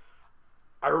subscription,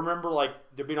 I remember, like,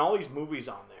 there'd been all these movies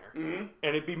on there. Mm-hmm.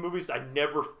 And it'd be movies that I'd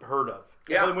never heard of.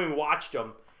 Yeah. And then we watched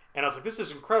them. And I was like, this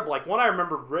is incredible. Like, one I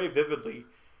remember very vividly,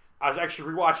 I was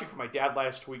actually rewatching for my dad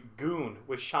last week, Goon,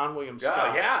 with Sean William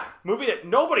Scott. Yeah. Movie that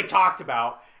nobody talked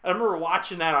about. I remember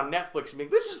watching that on Netflix and being,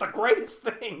 this is the greatest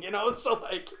thing, you know? So,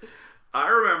 like... I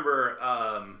remember,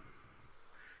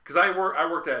 because I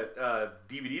worked at a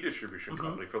DVD distribution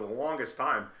company for the longest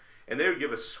time, and they would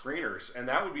give us screeners, and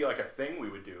that would be, like, a thing we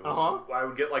would do. So I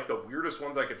would get, like, the weirdest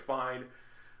ones I could find.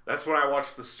 That's when I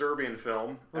watched the Serbian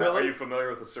film. Really? Are you familiar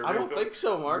with the Serbian film? I don't think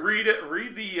so, Mark. Read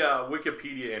the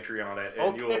Wikipedia entry on it,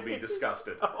 and you will be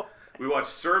disgusted. We watched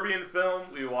Serbian film.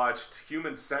 We watched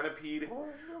Human Centipede.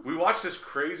 We watched this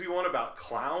crazy one about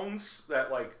clowns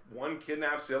that, like, one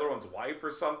kidnaps the other one's wife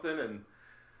or something, and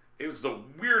it was the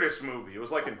weirdest movie. It was,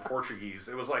 like, in Portuguese.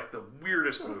 It was, like, the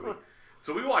weirdest movie.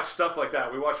 So we watched stuff like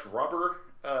that. We watched Rubber.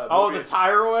 Movie. The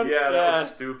tire one? Yeah, that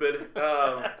was stupid.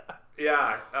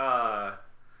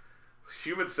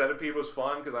 Human Centipede was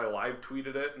fun because I live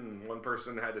tweeted it, and one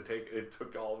person had to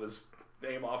took all of his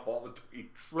name off all the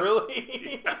tweets.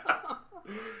 Really?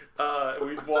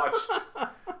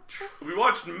 We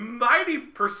watched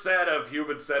 90% of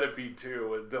Human Centipede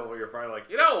 2 until we were finally like,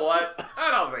 you know what? I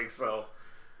don't think so.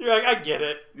 You're like, I get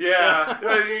it. Yeah,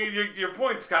 your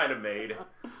point's kind of made.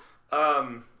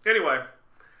 Anyway,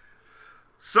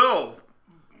 so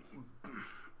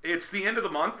it's the end of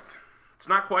the month. It's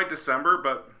not quite December,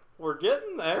 but we're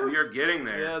getting there. We are getting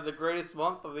there. Yeah, the greatest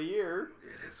month of the year.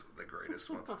 It is the greatest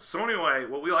month. So anyway,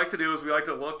 what we like to do is we like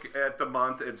to look at the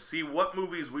month and see what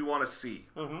movies we want to see.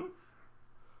 Mm-hmm.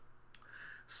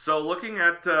 So looking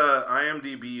at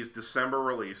IMDb's December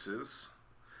releases,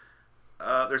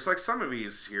 there's like some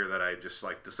movies here that I just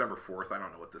like. December 4th, I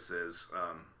don't know what this is.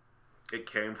 It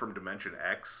Came from Dimension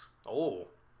X. Oh,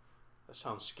 that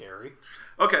sounds scary.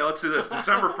 Okay, let's do this.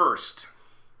 December 1st.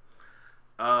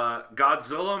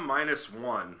 Godzilla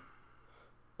 -1.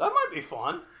 That might be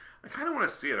fun. I kind of want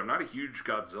to see it. I'm not a huge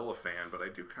Godzilla fan, but I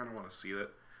do kind of want to see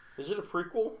it. Is it a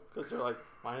prequel? Because they're like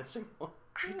minusing one.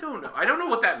 I don't know. I don't know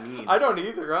what that means. I don't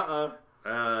either.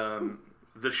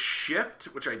 The Shift,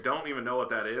 which I don't even know what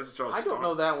that is. So I don't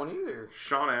know that one either.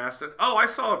 Sean Astin. Oh, I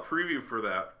saw a preview for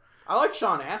that. I like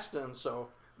Sean Astin, so...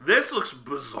 This looks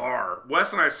bizarre.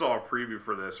 Wes and I saw a preview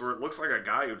for this where it looks like a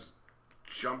guy who's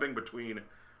jumping between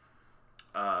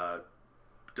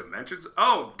dimensions.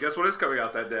 Oh, guess what is coming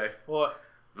out that day? What?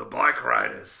 The Bike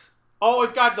Riders. Oh,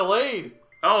 it got delayed.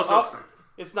 Oh, so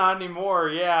it's not anymore.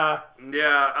 Yeah.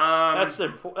 Yeah. That's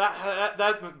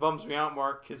that bums me out,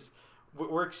 Mark, because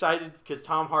we're excited because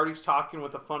Tom Hardy's talking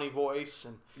with a funny voice,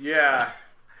 and yeah.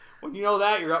 When you know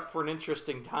that, you're up for an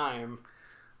interesting time.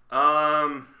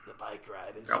 The Bike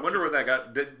Riders. I wonder where that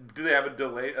got. Do they have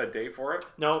a date for it?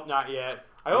 Nope, not yet.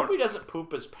 I hope he doesn't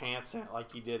poop his pants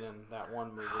like he did in that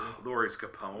one movie. Laurie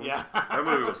Capone. Yeah. That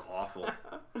movie was awful.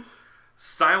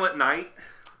 Silent Night.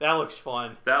 That looks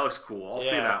fun. That looks cool. I'll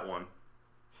see that one.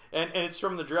 and it's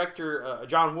from the director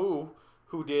John Woo,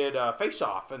 who did Face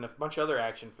Off and a bunch of other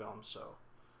action films. So,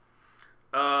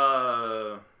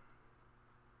 I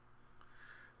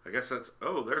guess that's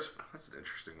an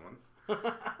interesting one.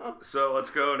 So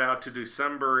let's go now to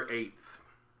December 8th.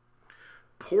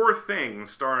 Poor Things,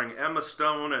 starring Emma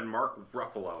Stone and Mark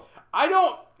Ruffalo. I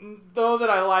don't know that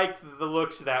I like the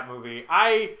looks of that movie.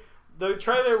 The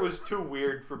trailer was too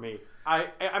weird for me. I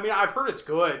mean, I've heard it's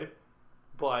good,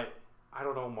 but I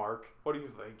don't know, Mark. What do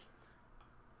you think?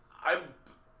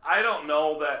 I don't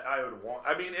know that I would want...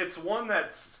 I mean, it's one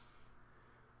that's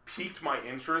piqued my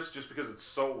interest just because it's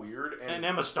so weird. And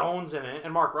Emma Stone's in it,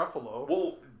 and Mark Ruffalo.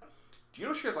 Well, do you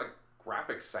know she has, like,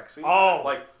 graphic sex scenes? Oh.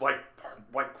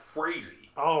 Like crazy.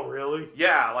 Oh, really?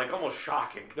 Yeah, like almost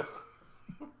shocking.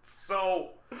 So,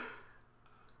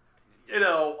 you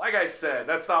know, like I said,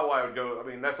 that's not why I would go. I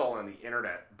mean, that's all on the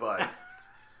internet, but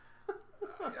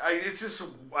it's just,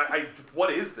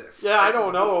 what is this? Yeah, I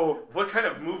don't know. What kind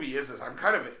of movie is this? I'm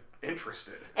kind of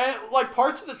interested. And, like,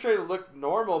 parts of the trailer looked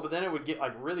normal, but then it would get,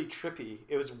 like, really trippy.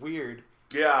 It was weird.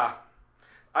 Yeah.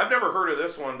 I've never heard of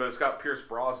this one, but it's got Pierce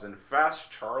Brosnan.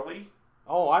 Fast Charlie.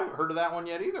 Oh, I haven't heard of that one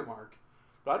yet either, Mark.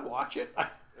 But I'd watch it.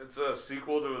 It's a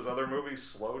sequel to his other movie,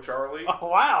 Slow Charlie. Oh,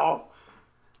 wow.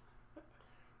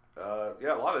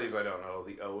 Yeah, a lot of these I don't know.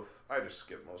 The Oath. I just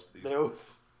skip most of these. The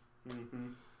Oath. Mm-hmm.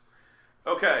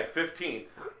 Okay, 15th.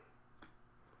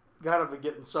 Gotta be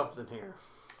getting something here.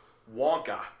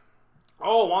 Wonka.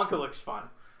 Oh, Wonka looks fun.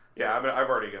 Yeah, I mean, I've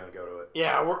already gonna go to it.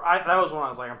 Yeah, that was one I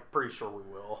was like, I'm pretty sure we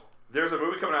will. There's a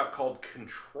movie coming out called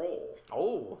Control.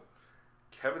 Oh.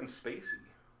 Kevin Spacey.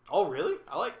 Oh, really?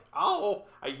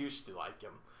 I used to like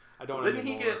him. I don't Didn't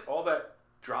anymore. he get all that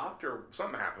dropped or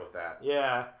something happened with that?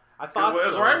 Yeah. I thought it was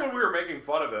so. right when we were making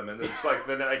fun of him, and it's like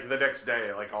the next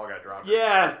day, like all got dropped.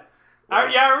 Yeah.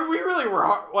 Right. We really were.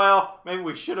 Well, maybe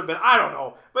we should have been. I don't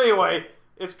know. But anyway,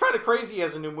 it's kind of crazy he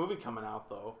has a new movie coming out,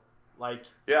 though. Like,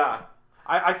 yeah.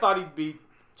 I thought he'd be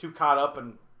too caught up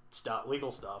in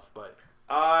legal stuff, but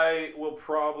I will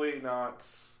probably not.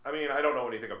 I mean, I don't know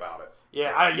anything about it.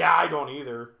 Yeah, I don't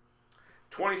either.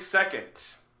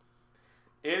 22nd.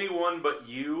 Anyone But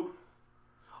You.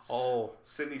 Oh.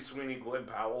 Sydney Sweeney, Glenn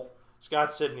Powell. It's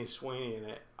got Sydney Sweeney in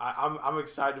it. I'm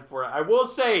excited for it. I will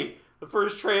say the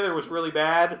first trailer was really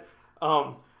bad,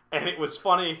 and it was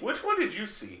funny. Which one did you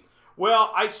see?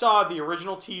 Well, I saw the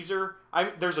original teaser.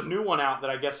 There's a new one out that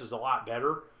I guess is a lot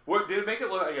better. What did it make it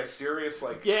look like a serious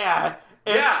like? Yeah.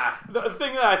 And yeah. The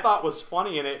thing that I thought was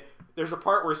funny in it, there's a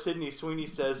part where Sydney Sweeney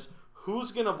says,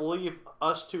 "Who's gonna believe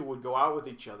us two would go out with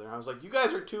each other?" And I was like, "You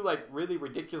guys are two like really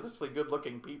ridiculously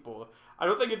good-looking people. I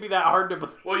don't think it'd be that hard to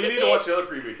believe." Well, you need to watch the other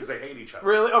preview because they hate each other.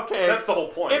 Really? Okay. That's the whole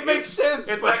point. It makes sense.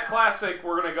 It's that classic.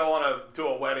 We're gonna go to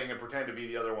a wedding and pretend to be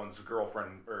the other one's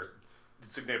girlfriend or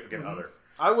significant other.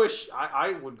 I wish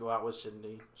I would go out with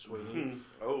Sydney Sweeney.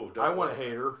 Oh, I want to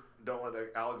hate her. Don't let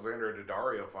Alexandra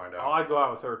Daddario find out. Oh, I'd go out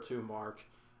with her too, Mark.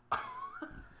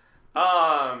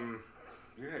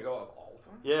 You're gonna go with all of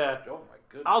them? Yeah. Oh my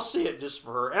goodness. I'll see it just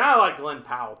for her, and I like Glenn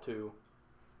Powell too.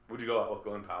 Would you go out with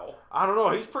Glenn Powell? I don't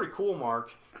know. He's pretty cool,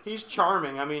 Mark. He's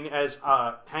charming. I mean, as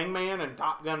Hangman and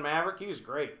Top Gun Maverick, he's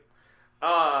great.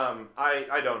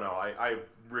 I don't know. I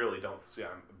really don't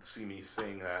see me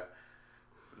seeing that.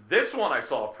 This one I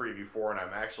saw a preview for, and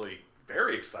I'm actually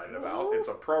very excited about. Ooh. It's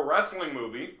a pro wrestling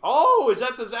movie. Oh, is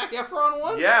that the Zac Efron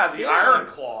one? Yeah, the Iron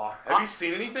Claw. Have you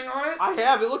seen anything on it? I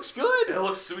have. It looks good.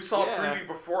 We saw a preview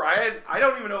before. I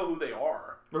don't even know who they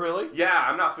are. Really? Yeah,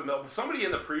 I'm not familiar. Somebody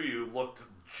in the preview looked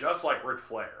just like Ric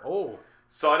Flair. Oh.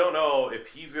 So I don't know if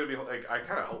he's gonna be like. I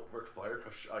kind of hope Ric Flair,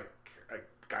 like a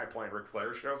guy playing Ric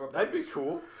Flair, shows up. That'd be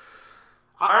cool.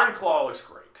 Iron Claw looks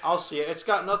great. I'll see it. It's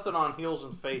got nothing on Heels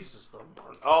and Faces though,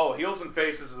 Mark. Oh, Heels and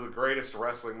Faces is the greatest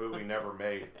wrestling movie never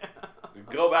made.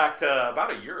 Go back to about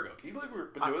a year ago. Can you believe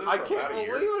we've been doing this for about a year? I can't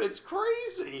believe it. It's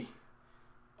crazy.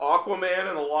 Aquaman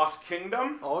and the Lost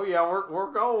Kingdom. Oh yeah,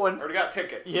 we're going. Already got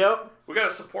tickets. Yep. We got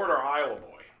to support our Iowa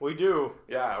boy. We do.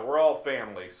 Yeah, we're all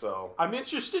family, so. I'm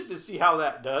interested to see how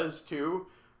that does too,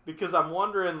 because I'm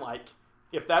wondering like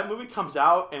if that movie comes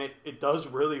out and it does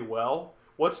really well,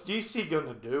 what's DC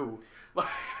gonna do? I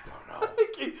don't know.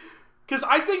 Because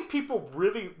I think people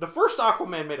really... The first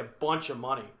Aquaman made a bunch of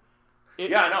money.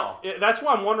 Yeah, I know. That's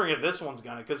why I'm wondering if this one's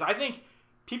going to. Because I think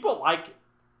people like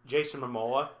Jason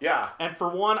Momoa. Yeah. And for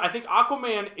one, I think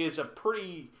Aquaman is a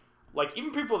pretty... Like,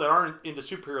 even people that aren't into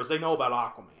superheroes, they know about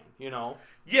Aquaman, you know?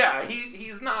 Yeah,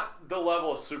 he's not the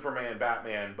level of Superman,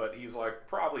 Batman, but he's, like,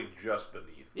 probably just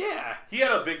beneath. Yeah. He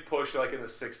had a big push, like, in the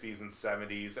 60s and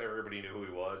 70s. Everybody knew who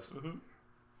he was. Mm-hmm.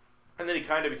 And then he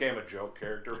kind of became a joke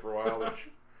character for a while, which...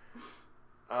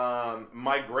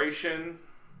 Migration,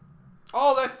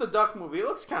 Oh, that's the duck movie. It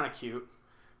looks kind of cute.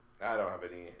 I don't have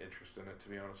any interest in it, to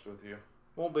be honest with you.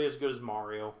 Won't be as good as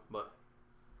Mario, but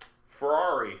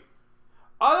Ferrari.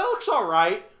 Oh, that looks all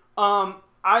right.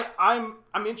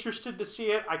 I'm interested to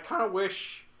see it. I kind of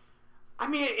wish. I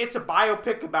mean, it's a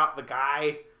biopic about the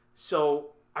guy,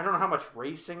 so I don't know how much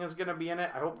racing is going to be in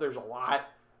it. I hope there's a lot,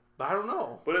 but I don't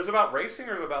know. But is it about racing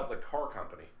or is it about the car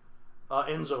company?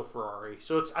 Enzo Ferrari.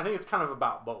 So I think it's kind of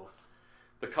about both.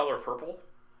 The color purple.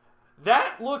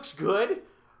 That looks good,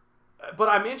 but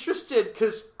I'm interested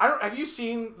because have you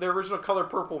seen the original Color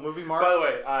Purple movie, Mark? By the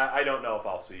way, I don't know if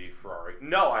I'll see Ferrari.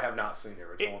 No, I have not seen the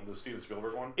original one, the Steven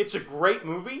Spielberg one. It's a great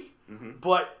movie,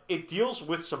 but it deals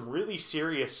with some really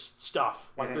serious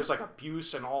stuff. Like there's like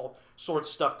abuse and all sorts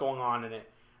of stuff going on in it.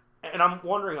 And I'm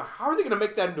wondering, how are they going to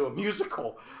make that into a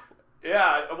musical?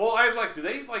 Yeah, well, I was like,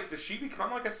 does she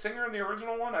become like a singer in the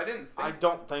original one? I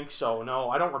don't think so. No,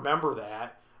 I don't remember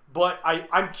that. But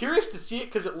I'm curious to see it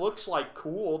because it looks like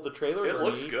cool. The trailers it are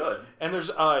looks neat. good. And there's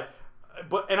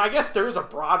and I guess there is a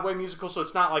Broadway musical, so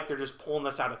it's not like they're just pulling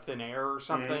this out of thin air or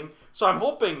something. So I'm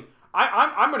hoping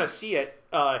I'm going to see it.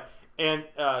 And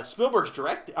Spielberg's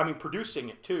producing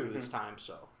it too this time.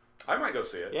 So I might go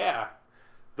see it. Yeah,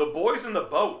 The Boys in the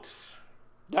Boats.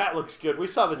 That looks good. We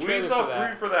saw the trailer for that. We saw a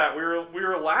preview for that. We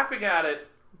were laughing at it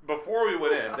before we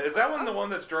went in. Is that one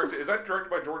that's directed? Is that directed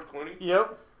by George Clooney?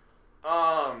 Yep.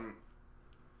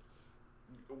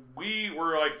 We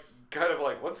were kind of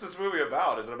like, what's this movie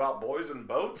about? Is it about boys and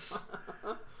boats?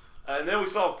 And then we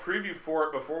saw a preview for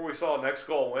it before we saw Next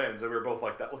Goal Wins, and we were both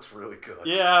like, that looks really good.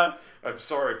 Yeah. I'm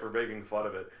sorry for making fun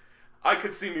of it. I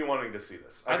could see me wanting to see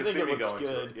this. I could think see it me looks going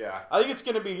good. to it. Yeah. I think it's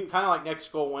going to be kind of like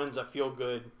Next Goal Wins, a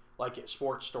feel-good, like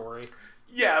sports story.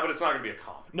 Yeah, but it's not going to be a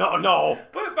comedy. No.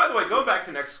 But by the way, going back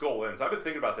to Next Goal Wins, I've been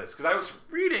thinking about this because I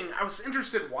was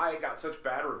interested why it got such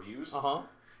bad reviews.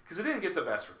 Because it didn't get the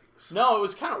best reviews. No, it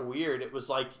was kind of weird. It was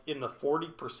like in the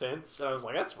 40%, and I was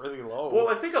like, that's really low. Well,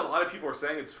 I think a lot of people are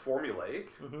saying it's formulaic,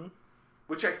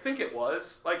 which I think it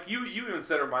was. Like, you even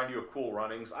said it reminded you of Cool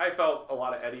Runnings. I felt a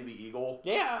lot of Eddie the Eagle.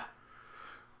 Yeah.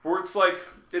 Where it's like,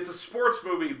 it's a sports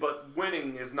movie, but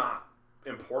winning is not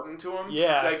important to him.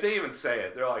 Yeah. Like, they even say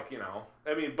it. They're like,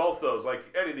 I mean, both those, like,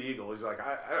 Eddie the Eagle, he's like,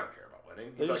 I don't care about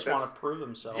winning. They He's just like, want to prove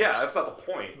themselves. Yeah, that's not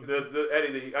the point. The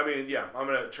Eddie I'm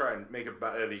going to try and make it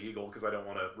about Eddie Eagle because I don't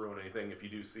want to ruin anything if you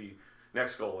do see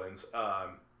Next Goal Wins.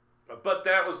 But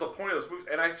that was the point of this movie.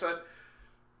 And I said,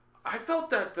 I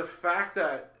felt that the fact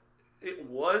that it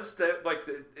was that, like,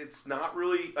 it's not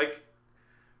really, like,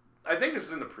 I think this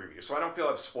is in the preview, so I don't feel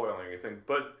like I'm spoiling anything,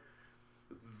 but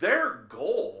their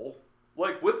goal,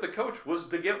 like, with the coach, was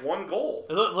to get one goal.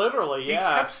 Literally,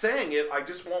 yeah. He kept saying it, I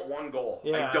just want one goal.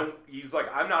 Yeah. He's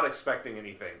like, I'm not expecting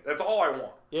anything. That's all I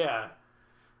want. Yeah.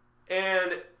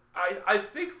 And I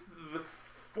think the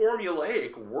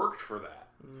formulaic worked for that.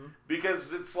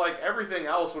 Because it's like everything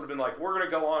else would have been like, we're going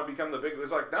to go on and become the big...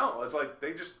 It's like, no. It's like,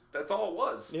 that's all it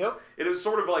was. Yep. It was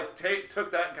sort of like,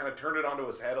 took that and kind of turned it onto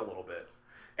his head a little bit.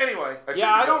 Anyway.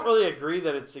 I don't really agree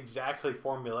that it's exactly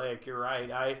formulaic. You're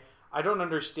right. I don't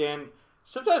understand...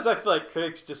 Sometimes I feel like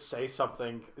critics just say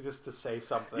something just to say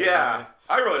something. Yeah,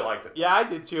 I really liked it. Yeah, I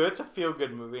did too. It's a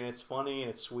feel-good movie, and it's funny, and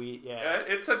it's sweet. Yeah,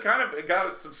 it's it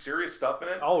got some serious stuff in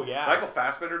it. Oh, yeah. Michael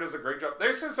Fassbender does a great job.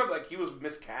 They said something like he was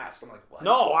miscast. I'm like, what?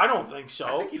 No, I don't think so.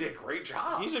 I think he did a great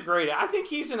job. I think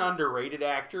he's an underrated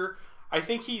actor. I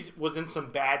think was in some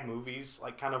bad movies,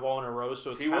 like kind of all in a row.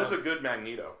 So he was a good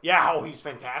Magneto. Yeah, he's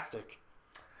fantastic.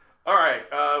 All right.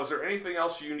 Was there anything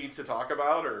else you need to talk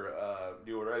about, or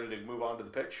you were ready to move on to the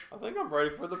pitch? I think I'm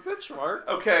ready for the pitch, Mark.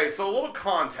 Okay, so a little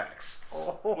context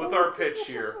with our pitch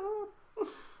here.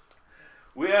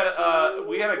 We had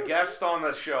a guest on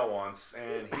the show once,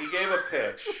 and he gave a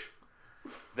pitch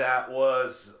that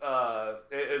was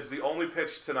is the only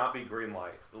pitch to not be green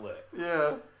light lit.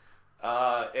 Yeah.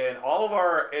 And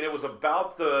it was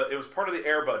part of the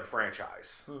Air Bud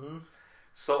franchise. Mm-hmm.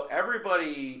 So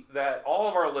all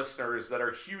of our listeners that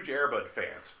are huge Air Bud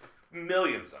fans,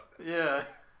 millions of them,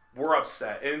 were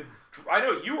upset. And I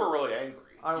know you were really angry.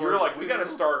 You were like, we got to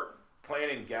start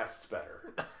planning guests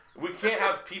better. We can't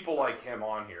have people like him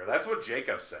on here. That's what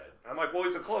Jacob said. I'm like, well,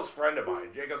 he's a close friend of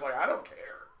mine. Jacob's like, I don't care.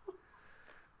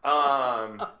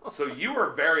 So you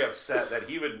were very upset that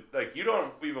he would, like, you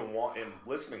don't even want him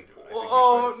listening to it.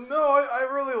 I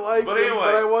really liked him, anyway,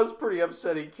 but I was pretty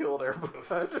upset he killed Air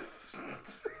Bud.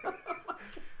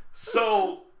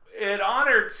 So, in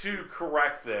honor to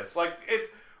correct this,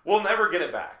 we'll never get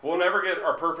it back. We'll never get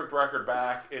our perfect record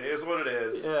back. It is what it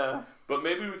is. Yeah. But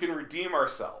maybe we can redeem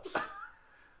ourselves.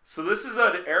 So this is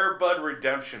an Air Bud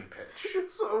redemption pitch.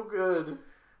 It's so good.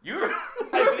 You've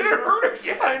never heard it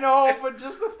yet. I know, but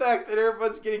just the fact that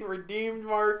Airbud's getting redeemed,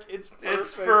 Mark, it's perfect.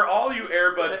 It's for all you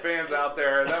Airbud fans out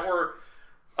there that were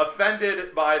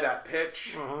offended by that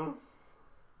pitch. Uh-huh.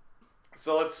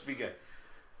 So let's begin.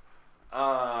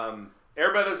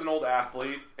 Airbud is an old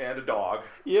athlete and a dog.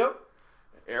 Yep.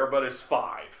 Airbud is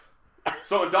 5.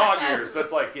 So in dog years,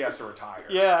 that's like he has to retire.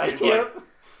 Yeah, he's yep.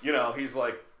 like, he's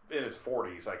like in his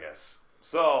 40s, I guess.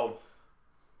 So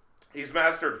he's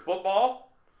mastered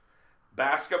football,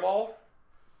 basketball,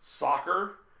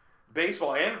 soccer,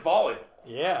 baseball, and volleyball.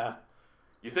 Yeah.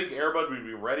 You think Airbud would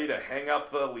be ready to hang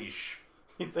up the leash?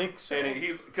 You think so? And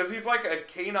he's like a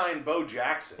canine Bo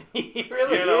Jackson. He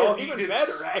really is. He Even did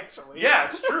better, actually. Yeah,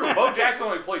 it's true. Bo Jackson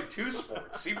only played 2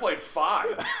 sports. He played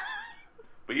 5.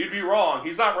 But you'd be wrong.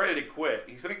 He's not ready to quit.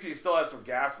 He thinks he still has some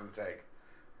gas in the tank.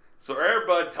 So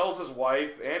Airbud tells his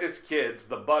wife and his kids,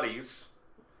 the buddies,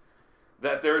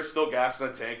 that there is still gas in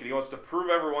the tank, and he wants to prove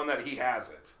everyone that he has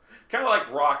it. Kind of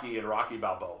like Rocky and Rocky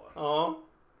Balboa. Oh.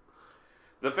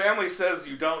 The family says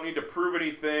you don't need to prove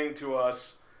anything to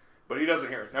us, but he doesn't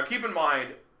hear it. Now keep in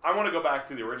mind, I want to go back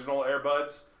to the original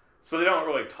Airbuds, so they don't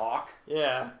really talk.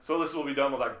 Yeah. So this will be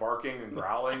done with like barking and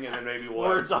growling, and then maybe we'll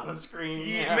words on the screen.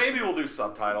 Yeah. Maybe we'll do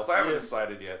subtitles. I haven't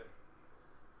decided yet.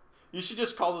 You should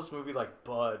just call this movie like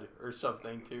Bud or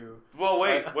something too. Well,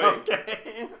 wait.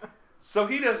 Okay. So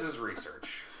he does his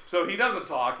research. So he doesn't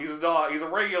talk. He's a dog. He's a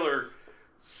regular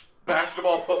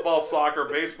basketball, football, soccer,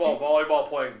 baseball, volleyball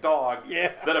playing dog.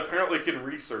 Yeah. That apparently can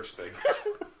research things.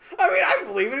 I mean, I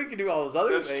believe it. He can do all those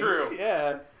other things. That's true.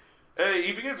 Yeah.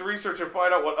 He begins research and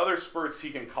find out what other sports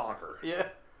he can conquer. Yeah.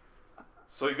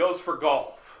 So he goes for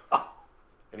golf. Oh.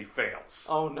 And he fails.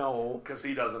 Oh no. Because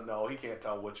he doesn't know. He can't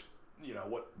tell which,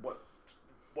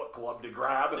 what club to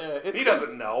grab. Yeah, he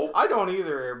doesn't know. I don't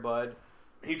either, Bud.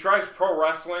 He tries pro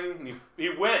wrestling and he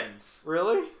wins.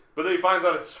 Really? But then he finds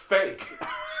out it's fake.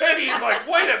 And he's like,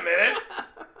 wait a minute.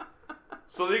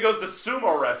 So then he goes to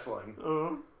sumo wrestling.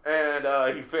 Uh-huh.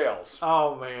 And he fails.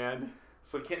 Oh, man.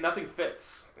 So nothing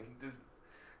fits.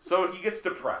 So he gets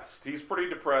depressed. He's pretty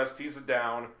depressed. He's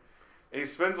down. And he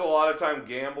spends a lot of time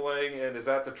gambling and is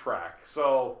at the track.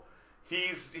 So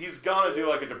he's gonna do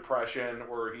like a depression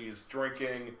where he's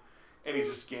drinking and he's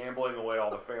just gambling away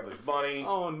all the family's money.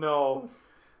 Oh, no.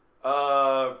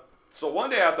 So one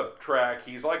day at the track,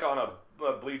 he's like on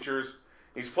a bleachers.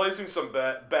 He's placing some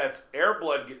bets.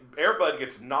 Airbud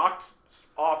gets knocked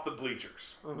off the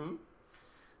bleachers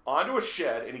onto a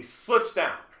shed, and he slips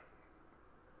down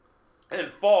and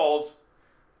falls,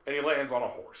 and he lands on a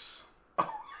horse.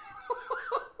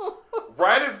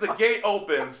 Right as the gate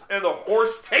opens, and the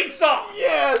horse takes off.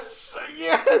 Yes!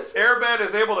 Airbud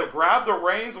is able to grab the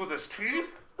reins with his teeth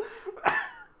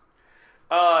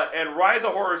and ride the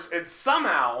horse, and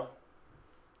somehow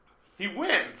he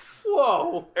wins.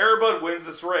 Whoa. Airbud wins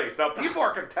this race. Now, people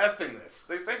are contesting this.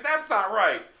 They say, that's not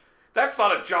right. That's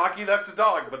not a jockey, that's a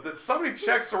dog. But then somebody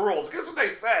checks the rules. Guess what they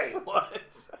say? What?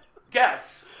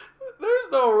 Guess.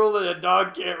 There's no rule that a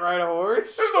dog can't ride a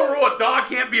horse. There's no rule a dog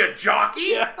can't be a jockey.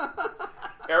 Yeah.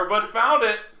 Airbud found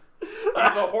it. He's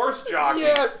a horse jockey.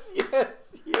 Yes.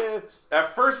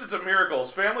 At first, it's a miracle.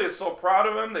 His family is so proud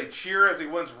of him. They cheer as he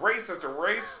wins race after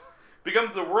race,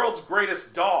 becomes the world's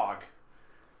greatest dog.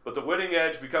 But the winning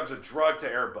edge becomes a drug to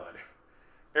Airbud.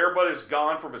 Airbud is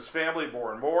gone from his family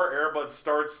more and more. Airbud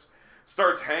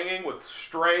starts hanging with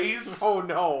strays. Oh,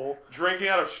 no. Drinking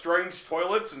out of strange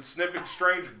toilets and sniffing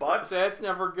strange butts. That's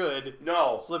never good.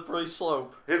 No. Slippery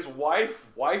slope. His wife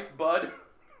Bud.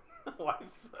 Wife.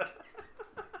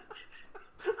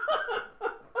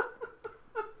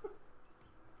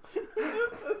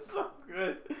 That's so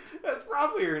good. That's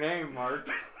probably your name, Mark.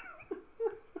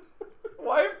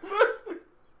 Wife Bud.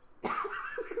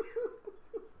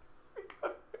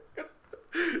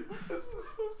 This is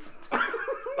so stupid.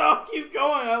 No, keep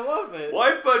going. I love it.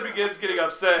 Wife Bud begins getting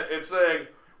upset and saying,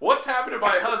 "What's happened to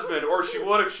my husband?" Or she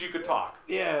would if she could talk.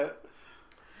 Yeah.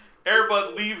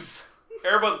 Airbud leaves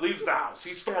the house.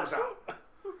 He storms out.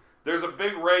 There's a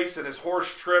big race and his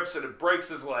horse trips and it breaks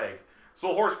his leg. So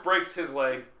the horse breaks his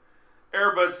leg.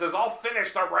 Airbud says, "I'll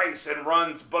finish the race," and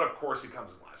runs, but of course he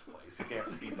comes in last place. He can't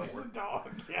beat the He's a horse. dog,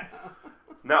 yeah.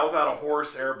 Now without a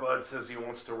horse, Airbud says he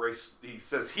wants to race. He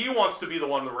says he wants to be the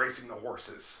one racing the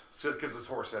horses, because his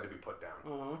horse had to be put down.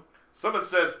 Uh-huh. Someone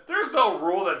says there's no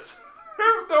rule that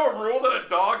a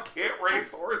dog can't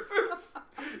race horses,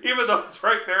 even though it's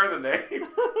right there in the name.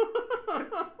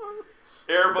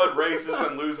 Airbud races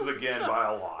and loses again by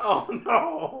a lot. Oh,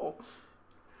 no.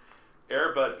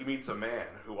 Airbud meets a man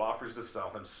who offers to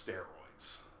sell him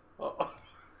steroids. Oh.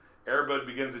 Airbud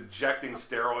begins injecting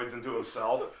steroids into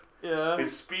himself. Yeah.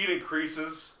 His speed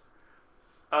increases,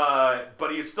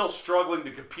 but he is still struggling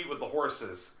to compete with the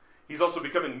horses. He's also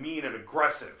becoming mean and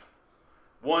aggressive.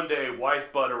 One day,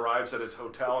 wife Bud arrives at his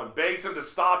hotel and begs him to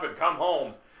stop and come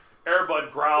home. Air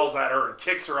Bud growls at her and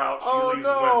kicks her out. She leaves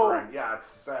whimpering. Yeah,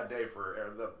 it's a sad day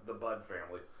for the Bud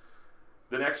family.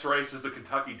 The next race is the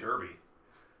Kentucky Derby.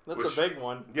 That's a big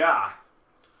one. Yeah.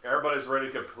 Air Bud is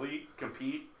ready to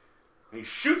compete. And he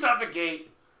shoots out the gate,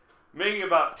 making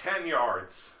about 10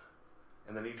 yards.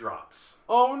 And then he drops.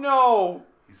 Oh, no.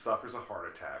 He suffers a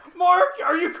heart attack. Mark,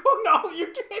 are you going? No, you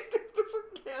can't do this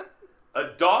again. A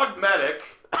dog medic,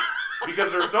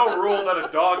 because there's no rule that a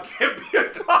dog can't be a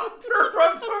doctor,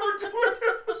 runs over to him.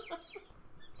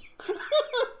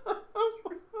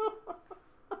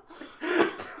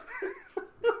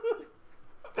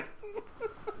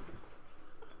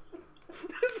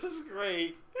 This is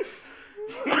great.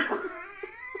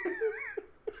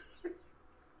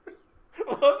 I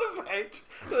love the fact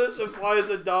that this implies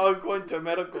a dog going to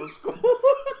medical school.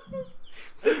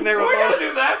 Sitting there with We all gotta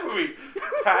do that movie.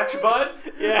 Patch Bud?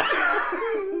 Yeah.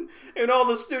 And all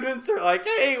the students are like,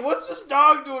 hey, what's this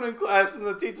dog doing in class? And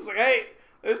the teacher's like, hey,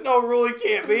 there's no rule he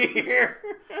can't be here.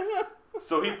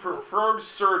 So he performs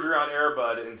surgery on Air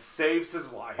Bud and saves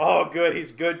his life. Oh, good.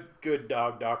 He's good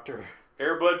dog doctor.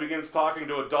 Air Bud begins talking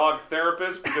to a dog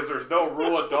therapist because there's no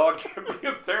rule a dog can be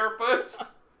a therapist.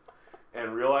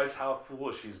 And realize how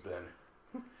foolish he's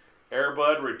been. Air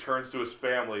Bud returns to his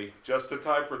family just in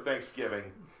time for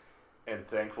Thanksgiving and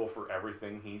thankful for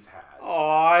everything he's had.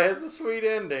 Oh, it's a sweet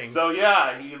ending. So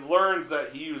yeah, he learns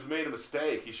that he was made a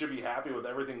mistake. He should be happy with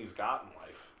everything he's got in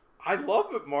life. I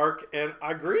love it, Mark, and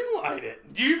I greenlight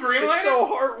it. Do you greenlight it? It's so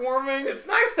heartwarming. It's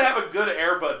nice to have a good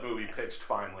Air Bud movie pitched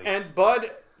finally. And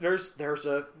Bud, there's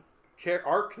a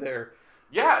arc there.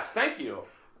 Yes, thank you.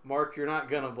 Mark, you're not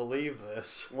going to believe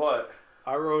this. What?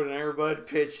 I wrote an Air Bud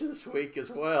pitch this week as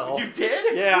well. You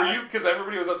did? Yeah. Were you? Because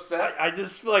everybody was upset? I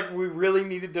just feel like we really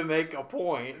needed to make a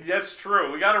point. That's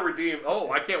true. We got to redeem.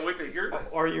 Oh, I can't wait to hear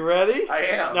this. Are you ready? I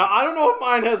am. Now, I don't know if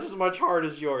mine has as much heart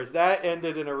as yours. That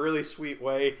ended in a really sweet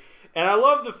way. And I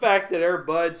love the fact that Air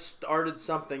Bud started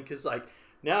something because, like,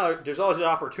 now there's always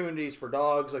opportunities for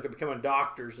dogs, like becoming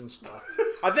doctors and stuff.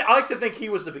 I like to think he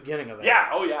was the beginning of that.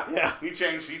 Yeah. Oh, yeah. Yeah. He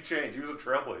changed. He was a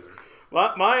trailblazer.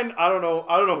 Mine, I don't know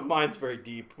if mine's very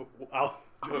deep.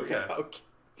 Okay.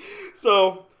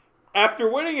 So, after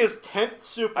winning his 10th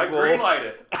Super Bowl... I greenlight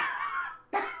it.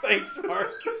 Thanks,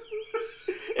 Mark.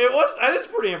 That is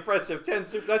pretty impressive. 10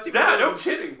 Super... That's even no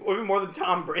kidding. Even more than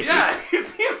Tom Brady. Yeah,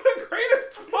 he's the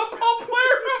greatest football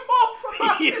player of all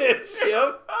time. He is,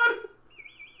 yep.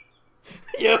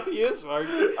 Yep, he is, Mark.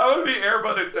 I would be Air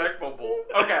Bud and Tecmo Bowl.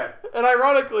 Okay. And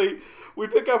ironically, we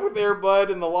pick up with Air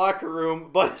Bud in the locker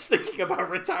room. Bud is thinking about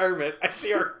retirement.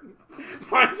 Actually, our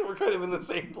minds were kind of in the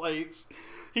same place.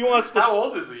 He wants to... How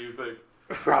old is he, you think?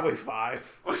 Probably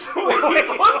 5. Wait, he's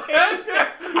 110?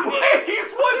 Wait,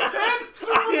 he's 110?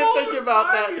 I didn't think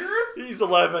about that. Years? He's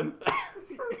 11.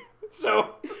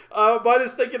 So, Bud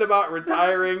is thinking about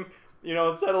retiring,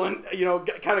 settling,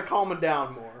 kind of calming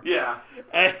down more. Yeah.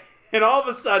 And all of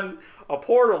a sudden, a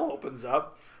portal opens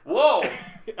up. Whoa!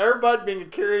 Air Bud being a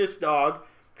curious dog,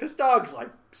 because dogs like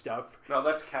stuff. No,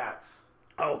 that's cats.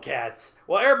 Oh, cats.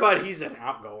 Well, Air Bud, he's an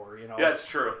outgoer, Yeah, it's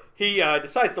true. He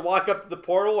decides to walk up to the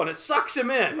portal, and it sucks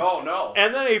him in. Oh, no.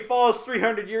 And then he falls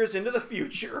 300 years into the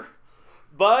future.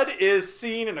 Bud is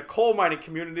seen in a coal mining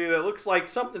community that looks like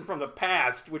something from the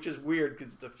past, which is weird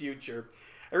because it's the future.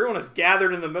 Everyone is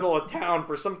gathered in the middle of town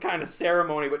for some kind of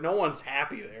ceremony, but no one's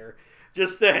happy there.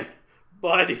 Just then,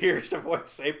 Bud hears a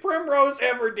voice say, "Primrose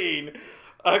Everdeen."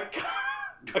 A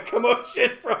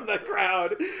commotion from the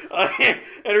crowd. And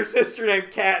her sister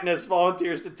named Katniss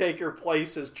volunteers to take her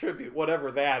place as tribute,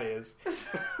 whatever that is.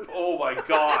 Oh my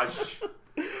gosh.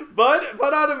 Bud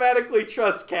automatically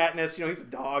trusts Katniss. He's a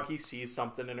dog. He sees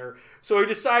something in her. So he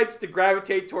decides to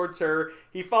gravitate towards her.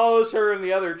 He follows her and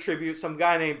the other tribute, some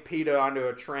guy named Peeta, onto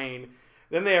a train.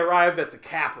 Then they arrive at the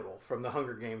Capitol from the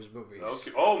Hunger Games movies.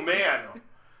 Okay. Oh, man.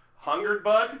 Hungered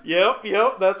Bud? Yep,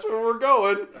 that's where we're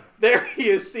going. There he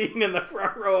is seen in the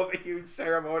front row of a huge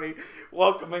ceremony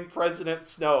welcoming President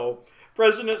Snow.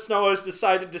 President Snow has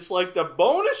decided to select a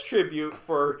bonus tribute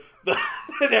for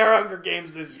their Hunger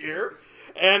Games this year.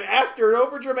 And after an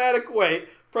overdramatic wait,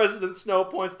 President Snow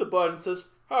points to Bud and says,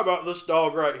 "How about this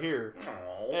dog right here?"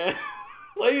 And,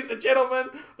 ladies and gentlemen,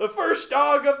 the first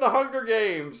dog of the Hunger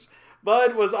Games.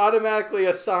 Bud was automatically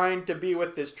assigned to be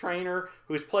with his trainer,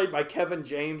 who's played by Kevin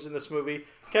James in this movie.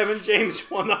 Kevin James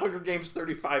won the Hunger Games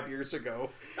 35 years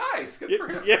ago. Nice, good for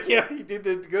him. Yeah, he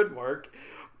did good work.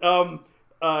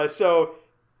 So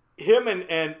him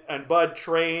and Bud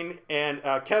train, and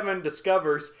Kevin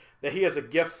discovers that he has a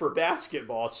gift for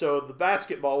basketball. So the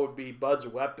basketball would be Bud's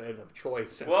weapon of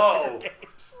choice in Whoa. the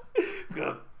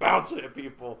games. Bouncing at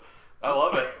people. I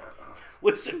love it.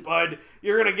 Listen, Bud,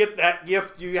 you're going to get that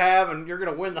gift you have, and you're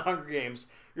going to win the Hunger Games.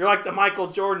 You're like the Michael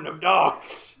Jordan of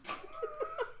dogs.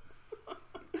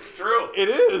 It's true. It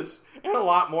is. And a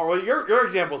lot more. Well, your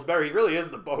example is better. He really is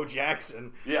the Bo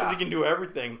Jackson. Yeah. Because he can do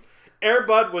everything. Air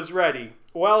Bud was ready.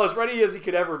 Well, as ready as he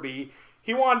could ever be.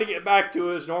 He wanted to get back to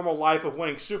his normal life of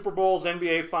winning Super Bowls,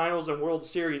 NBA Finals, and World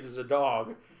Series as a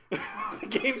dog. The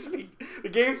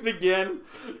games begin.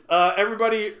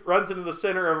 Everybody runs into the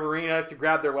center of arena to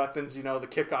grab their weapons, the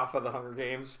kickoff of the Hunger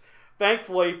Games.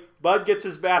 Thankfully, Bud gets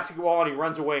his basketball and he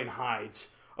runs away and hides.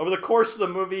 Over the course of the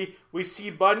movie, we see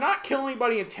Bud not kill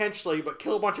anybody intentionally, but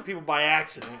kill a bunch of people by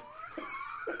accident.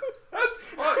 That's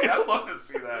funny. I'd love to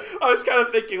see that. I was kind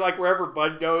of thinking, like, wherever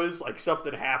Bud goes, like,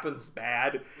 something happens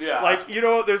bad. Yeah. Like,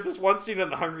 there's this one scene in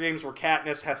the Hunger Games where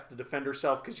Katniss has to defend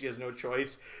herself because she has no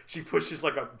choice. She pushes,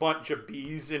 like, a bunch of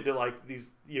bees into, like,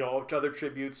 these, other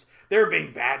tributes. They were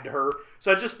being bad to her.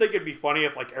 So I just think it'd be funny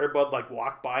if, like, Air Bud, like,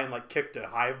 walked by and, like, kicked a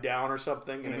hive down or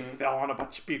something, and it fell on a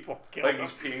bunch of people. Like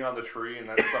he's peeing on the tree and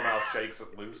that somehow shakes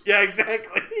it loose. Yeah,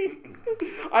 exactly.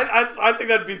 I think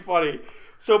that'd be funny.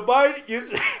 So Bud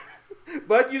uses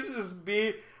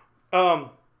bee, and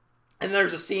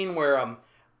there's a scene where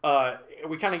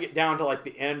we kind of get down to like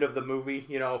the end of the movie,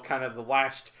 kind of the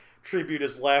last tribute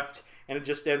is left, and it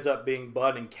just ends up being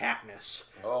Bud and Katniss.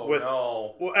 Oh,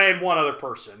 no. And one other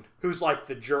person who's like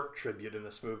the jerk tribute in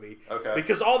this movie. Okay.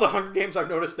 Because all the Hunger Games, I've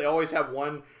noticed they always have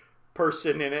one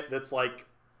person in it that's like,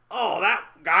 oh, that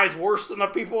guy's worse than the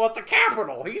people at the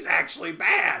Capitol. He's actually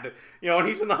bad. And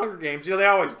he's in the Hunger Games. They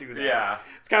always do that. Yeah.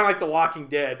 It's kind of like The Walking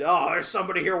Dead. Oh, there's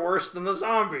somebody here worse than the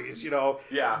zombies,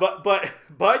 Yeah. But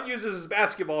Bud uses his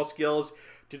basketball skills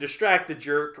to distract the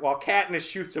jerk while Katniss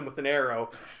shoots him with an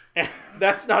arrow. And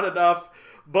that's not enough.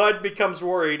 Bud becomes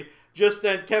worried. Just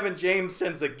then, Kevin James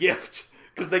sends a gift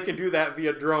because they can do that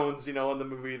via drones, in the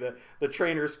movie. The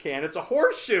trainers can. It's a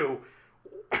horseshoe.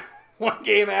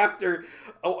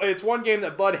 It's one game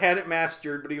that Bud hadn't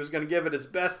mastered, but he was going to give it his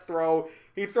best throw.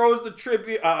 He throws the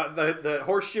tribute, the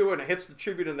horseshoe, and it hits the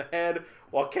tribute in the head,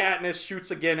 while Katniss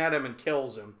shoots again at him and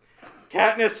kills him.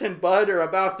 Katniss and Bud are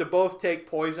about to both take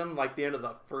poison, like the end of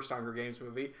the first Hunger Games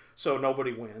movie, so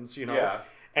nobody wins, Yeah.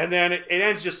 And then it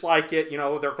ends just like it,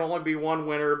 there can only be one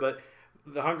winner, but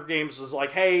the Hunger Games is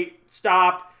like, hey,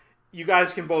 stop, you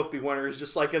guys can both be winners,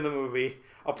 just like in the movie.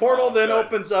 A portal then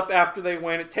opens up after they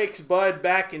win. It takes Bud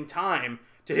back in time,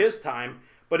 to his time,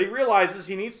 but he realizes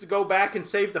he needs to go back and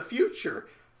save the future.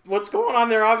 What's going on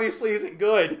there obviously isn't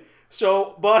good.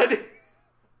 So Bud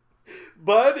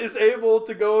is able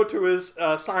to go to his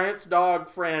science dog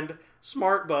friend,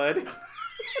 Smart Bud.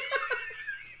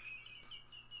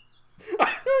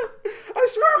 I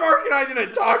swear Mark and I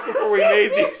didn't talk before we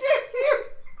made these.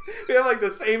 We have like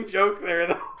the same joke there,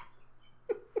 though.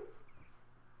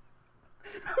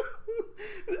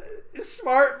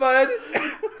 Smart Bud.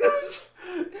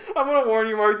 I'm going to warn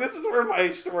you, Mark, this is where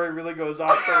my story really goes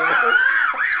off the rails.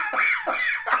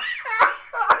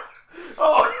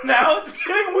 Oh, now it's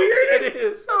getting weird. It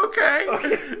is. Okay.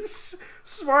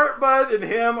 Smart Bud and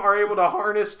him are able to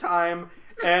harness time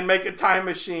and make a time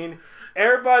machine.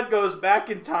 Air Bud goes back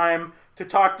in time to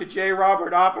talk to J.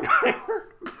 Robert Oppenheimer.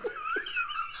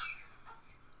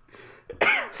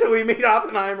 So we meet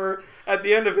Oppenheimer at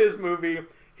the end of his movie.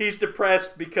 He's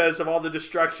depressed because of all the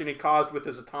destruction he caused with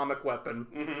his atomic weapon.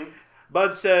 Mm-hmm.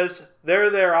 Bud says, there,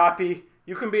 Oppie.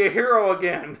 You can be a hero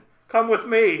again. Come with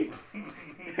me.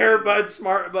 Air Bud,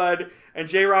 Smart Bud, and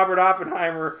J. Robert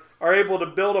Oppenheimer are able to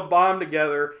build a bomb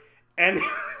together, and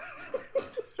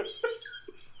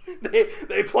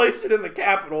they place it in the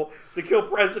Capitol to kill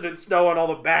President Snow and all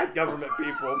the bad government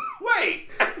people. Wait!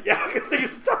 Yeah, because they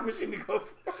used the time machine to go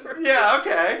forward. Yeah,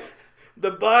 okay.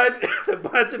 The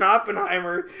Buds and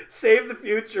Oppenheimer save the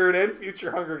future and end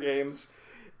future Hunger Games.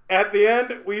 At the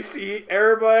end, we see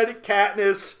Air Bud,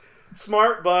 Katniss,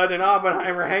 Smart Bud, and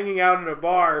Oppenheimer hanging out in a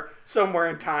bar somewhere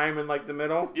in time in like the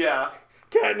middle. Yeah.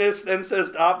 Katniss then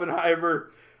says to Oppenheimer,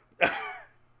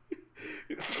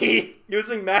 see,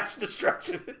 using mass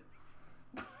destruction.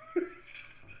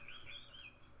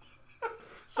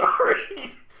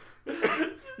 Sorry.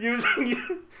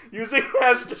 Using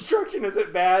mass destruction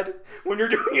isn't bad when you're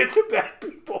doing it to bad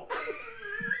people.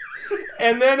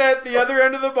 And then at the other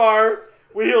end of the bar,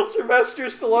 we hear Sylvester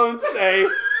Stallone say,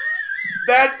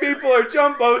 bad people are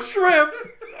jumbo shrimp.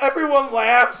 Everyone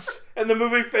laughs, and the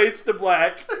movie fades to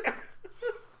black.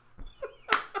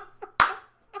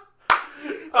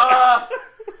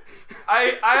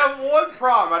 I have one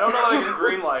problem. I don't know that I can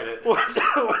greenlight it. What's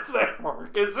that,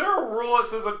 Mark? Is there a rule that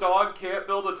says a dog can't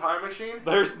build a time machine?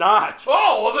 There's not.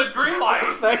 Oh, well then green light.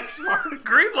 Thanks, Mark.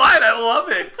 Green light, I love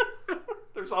it.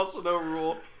 There's also no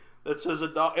rule that says a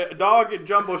dog and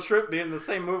Jumbo Shrimp be in the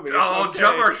same movie. It's okay.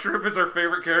 Jumbo Shrimp is our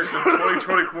favorite character in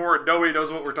 2024, and nobody knows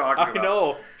what we're talking about. I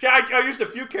know. See, I used a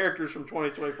few characters from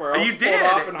 2024. You did?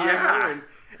 Oppenheimer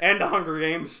and the Hunger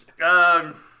Games.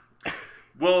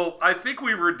 Well, I think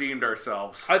we redeemed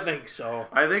ourselves. I think so.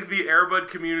 I think the Airbud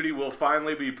community will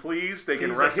finally be pleased. They can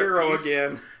He's rest a hero in peace.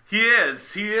 again. He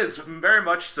is very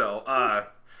much so.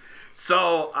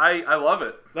 So I love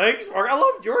it. Thanks, Mark. I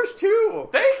loved yours too.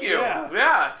 Thank you.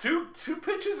 Yeah. Two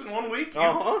pitches in 1 week.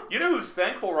 Uh-huh. You know who's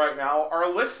thankful right now? Our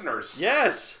listeners.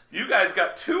 Yes. You guys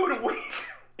got 2 in a week.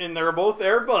 And they're both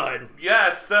Airbud.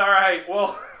 Yes. All right.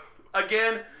 Well,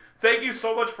 again, thank you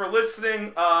so much for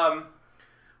listening.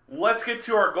 Let's get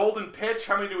to our golden pitch.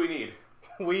 How many do we need?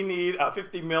 We need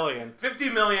 50 million. 50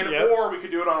 million, Yep. or we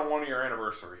could do it on a 1-year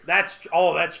anniversary. That's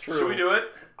true. Should we do it?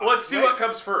 Let's see Right. what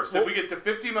comes first. Well, if we get to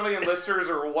 50 million listeners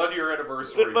or a 1-year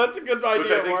anniversary. That's a good idea,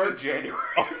 Which I think's Mark. in January.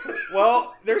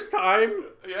 Well, there's time.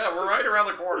 Yeah, we're right around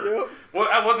the corner. Yep.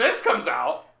 Well, when this comes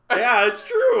out, Yeah, it's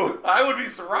true. I would be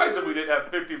surprised if we didn't have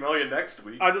 50 million next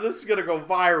week. I know this is gonna go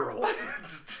viral.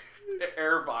 It's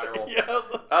air viral.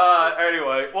 Yeah.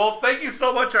 Anyway, well, thank you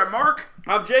so much. I'm Mark.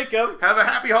 I'm Jacob. Have a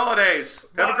happy holidays.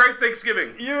 Have a great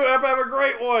Thanksgiving. You have a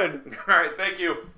great one. All right, thank you.